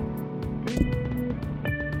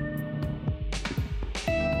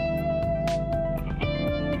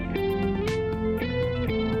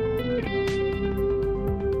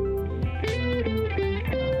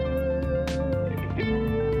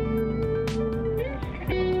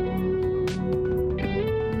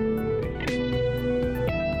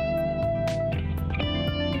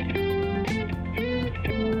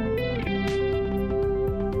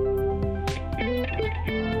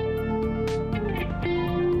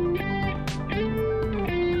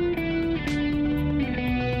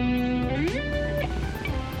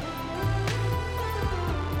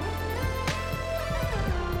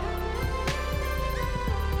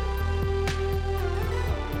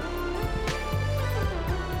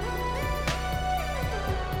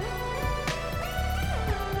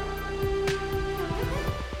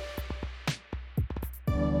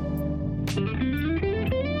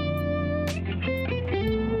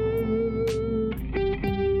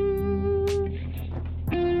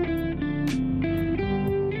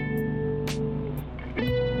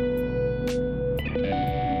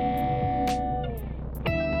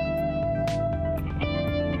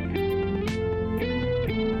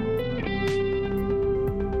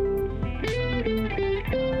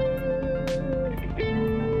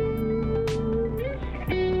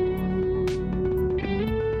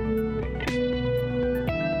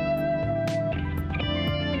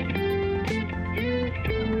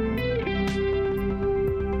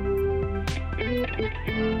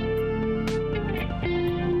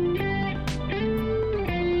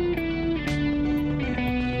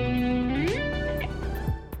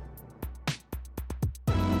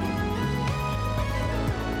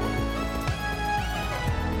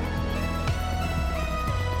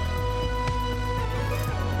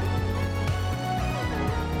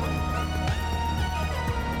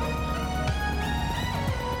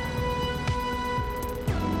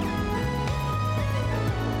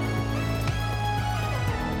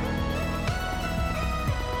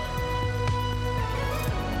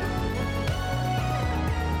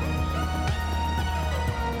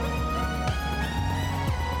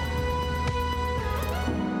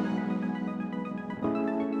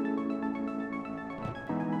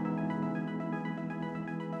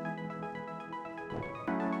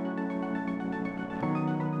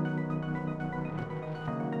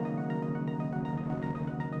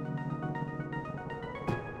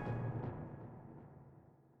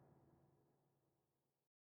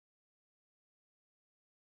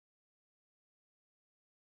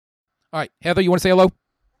 All right, Heather, you want to say hello?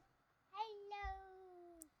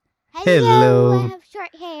 Hello. I have short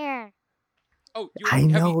hair. Oh, I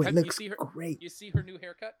know, it you looks see her, great. You see her new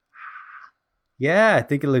haircut? Yeah, I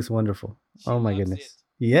think it looks wonderful. She Oh my loves goodness. it.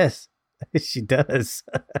 Yes, she does.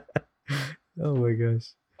 Oh my gosh.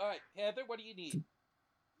 All right, Heather, what do you need?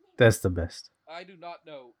 That's the best. I do not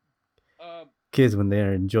know. Kids when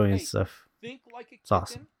they're enjoying Hey, stuff. Think like a kitten. It's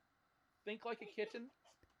awesome. Think like a kitten,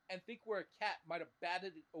 and think where a cat might have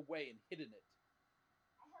batted it away and hidden it.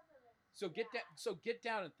 So get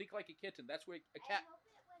down and think like a kitten. That's where a cat.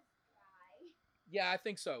 Yeah, I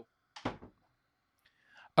think so.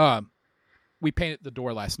 We painted the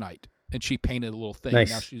door last night, and she painted a little thing.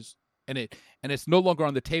 Nice. Now it's no longer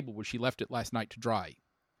on the table where she left it last night to dry.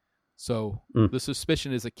 So the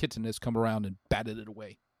suspicion is a kitten has come around and batted it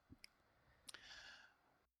away.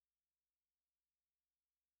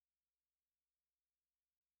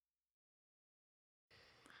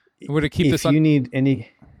 We're going to keep this If you need any,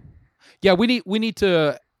 Yeah, we need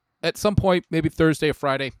to at some point, maybe Thursday or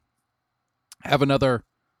Friday, have another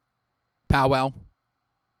powwow.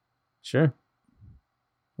 sure.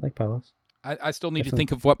 I like powwows. I still need to Definitely.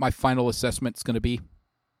 think of what my final assessment's going to be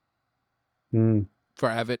for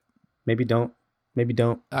Avid. Maybe don't. Maybe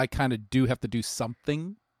don't. I kind of do have to do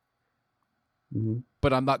something,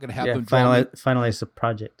 but I'm not going to have Yeah, them draw me. finalize the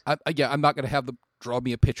project. I'm not going to have them draw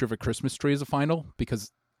me a picture of a Christmas tree as a final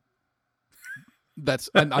because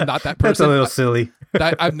I'm not that person. That's a little silly.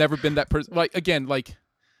 I've never been that person. Like again, like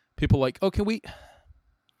people like, oh, can we?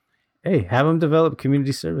 Hey, have them develop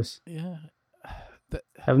community service. Yeah,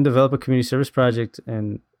 Have them develop a community service project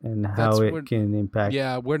and how We're- it can impact.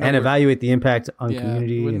 yeah, we're and nowhere, evaluate the impact on yeah,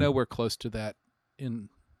 community. We're and- nowhere close to that.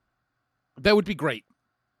 That would be great.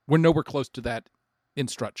 We're nowhere close to that in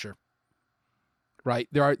structure. Right?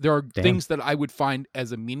 There are Damn. things that I would find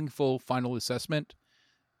as a meaningful final assessment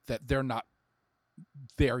that they're not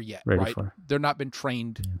there yet. Ready right? for. They're not been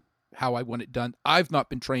trained how I want it done. I've not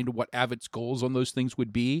been trained what Avid's goals on those things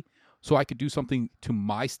would be, so I could do something to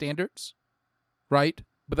my standards. Right?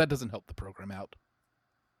 But that doesn't help the program out.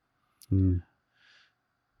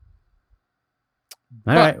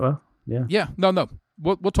 All right. Well, yeah. Yeah, no.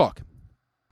 We'll talk.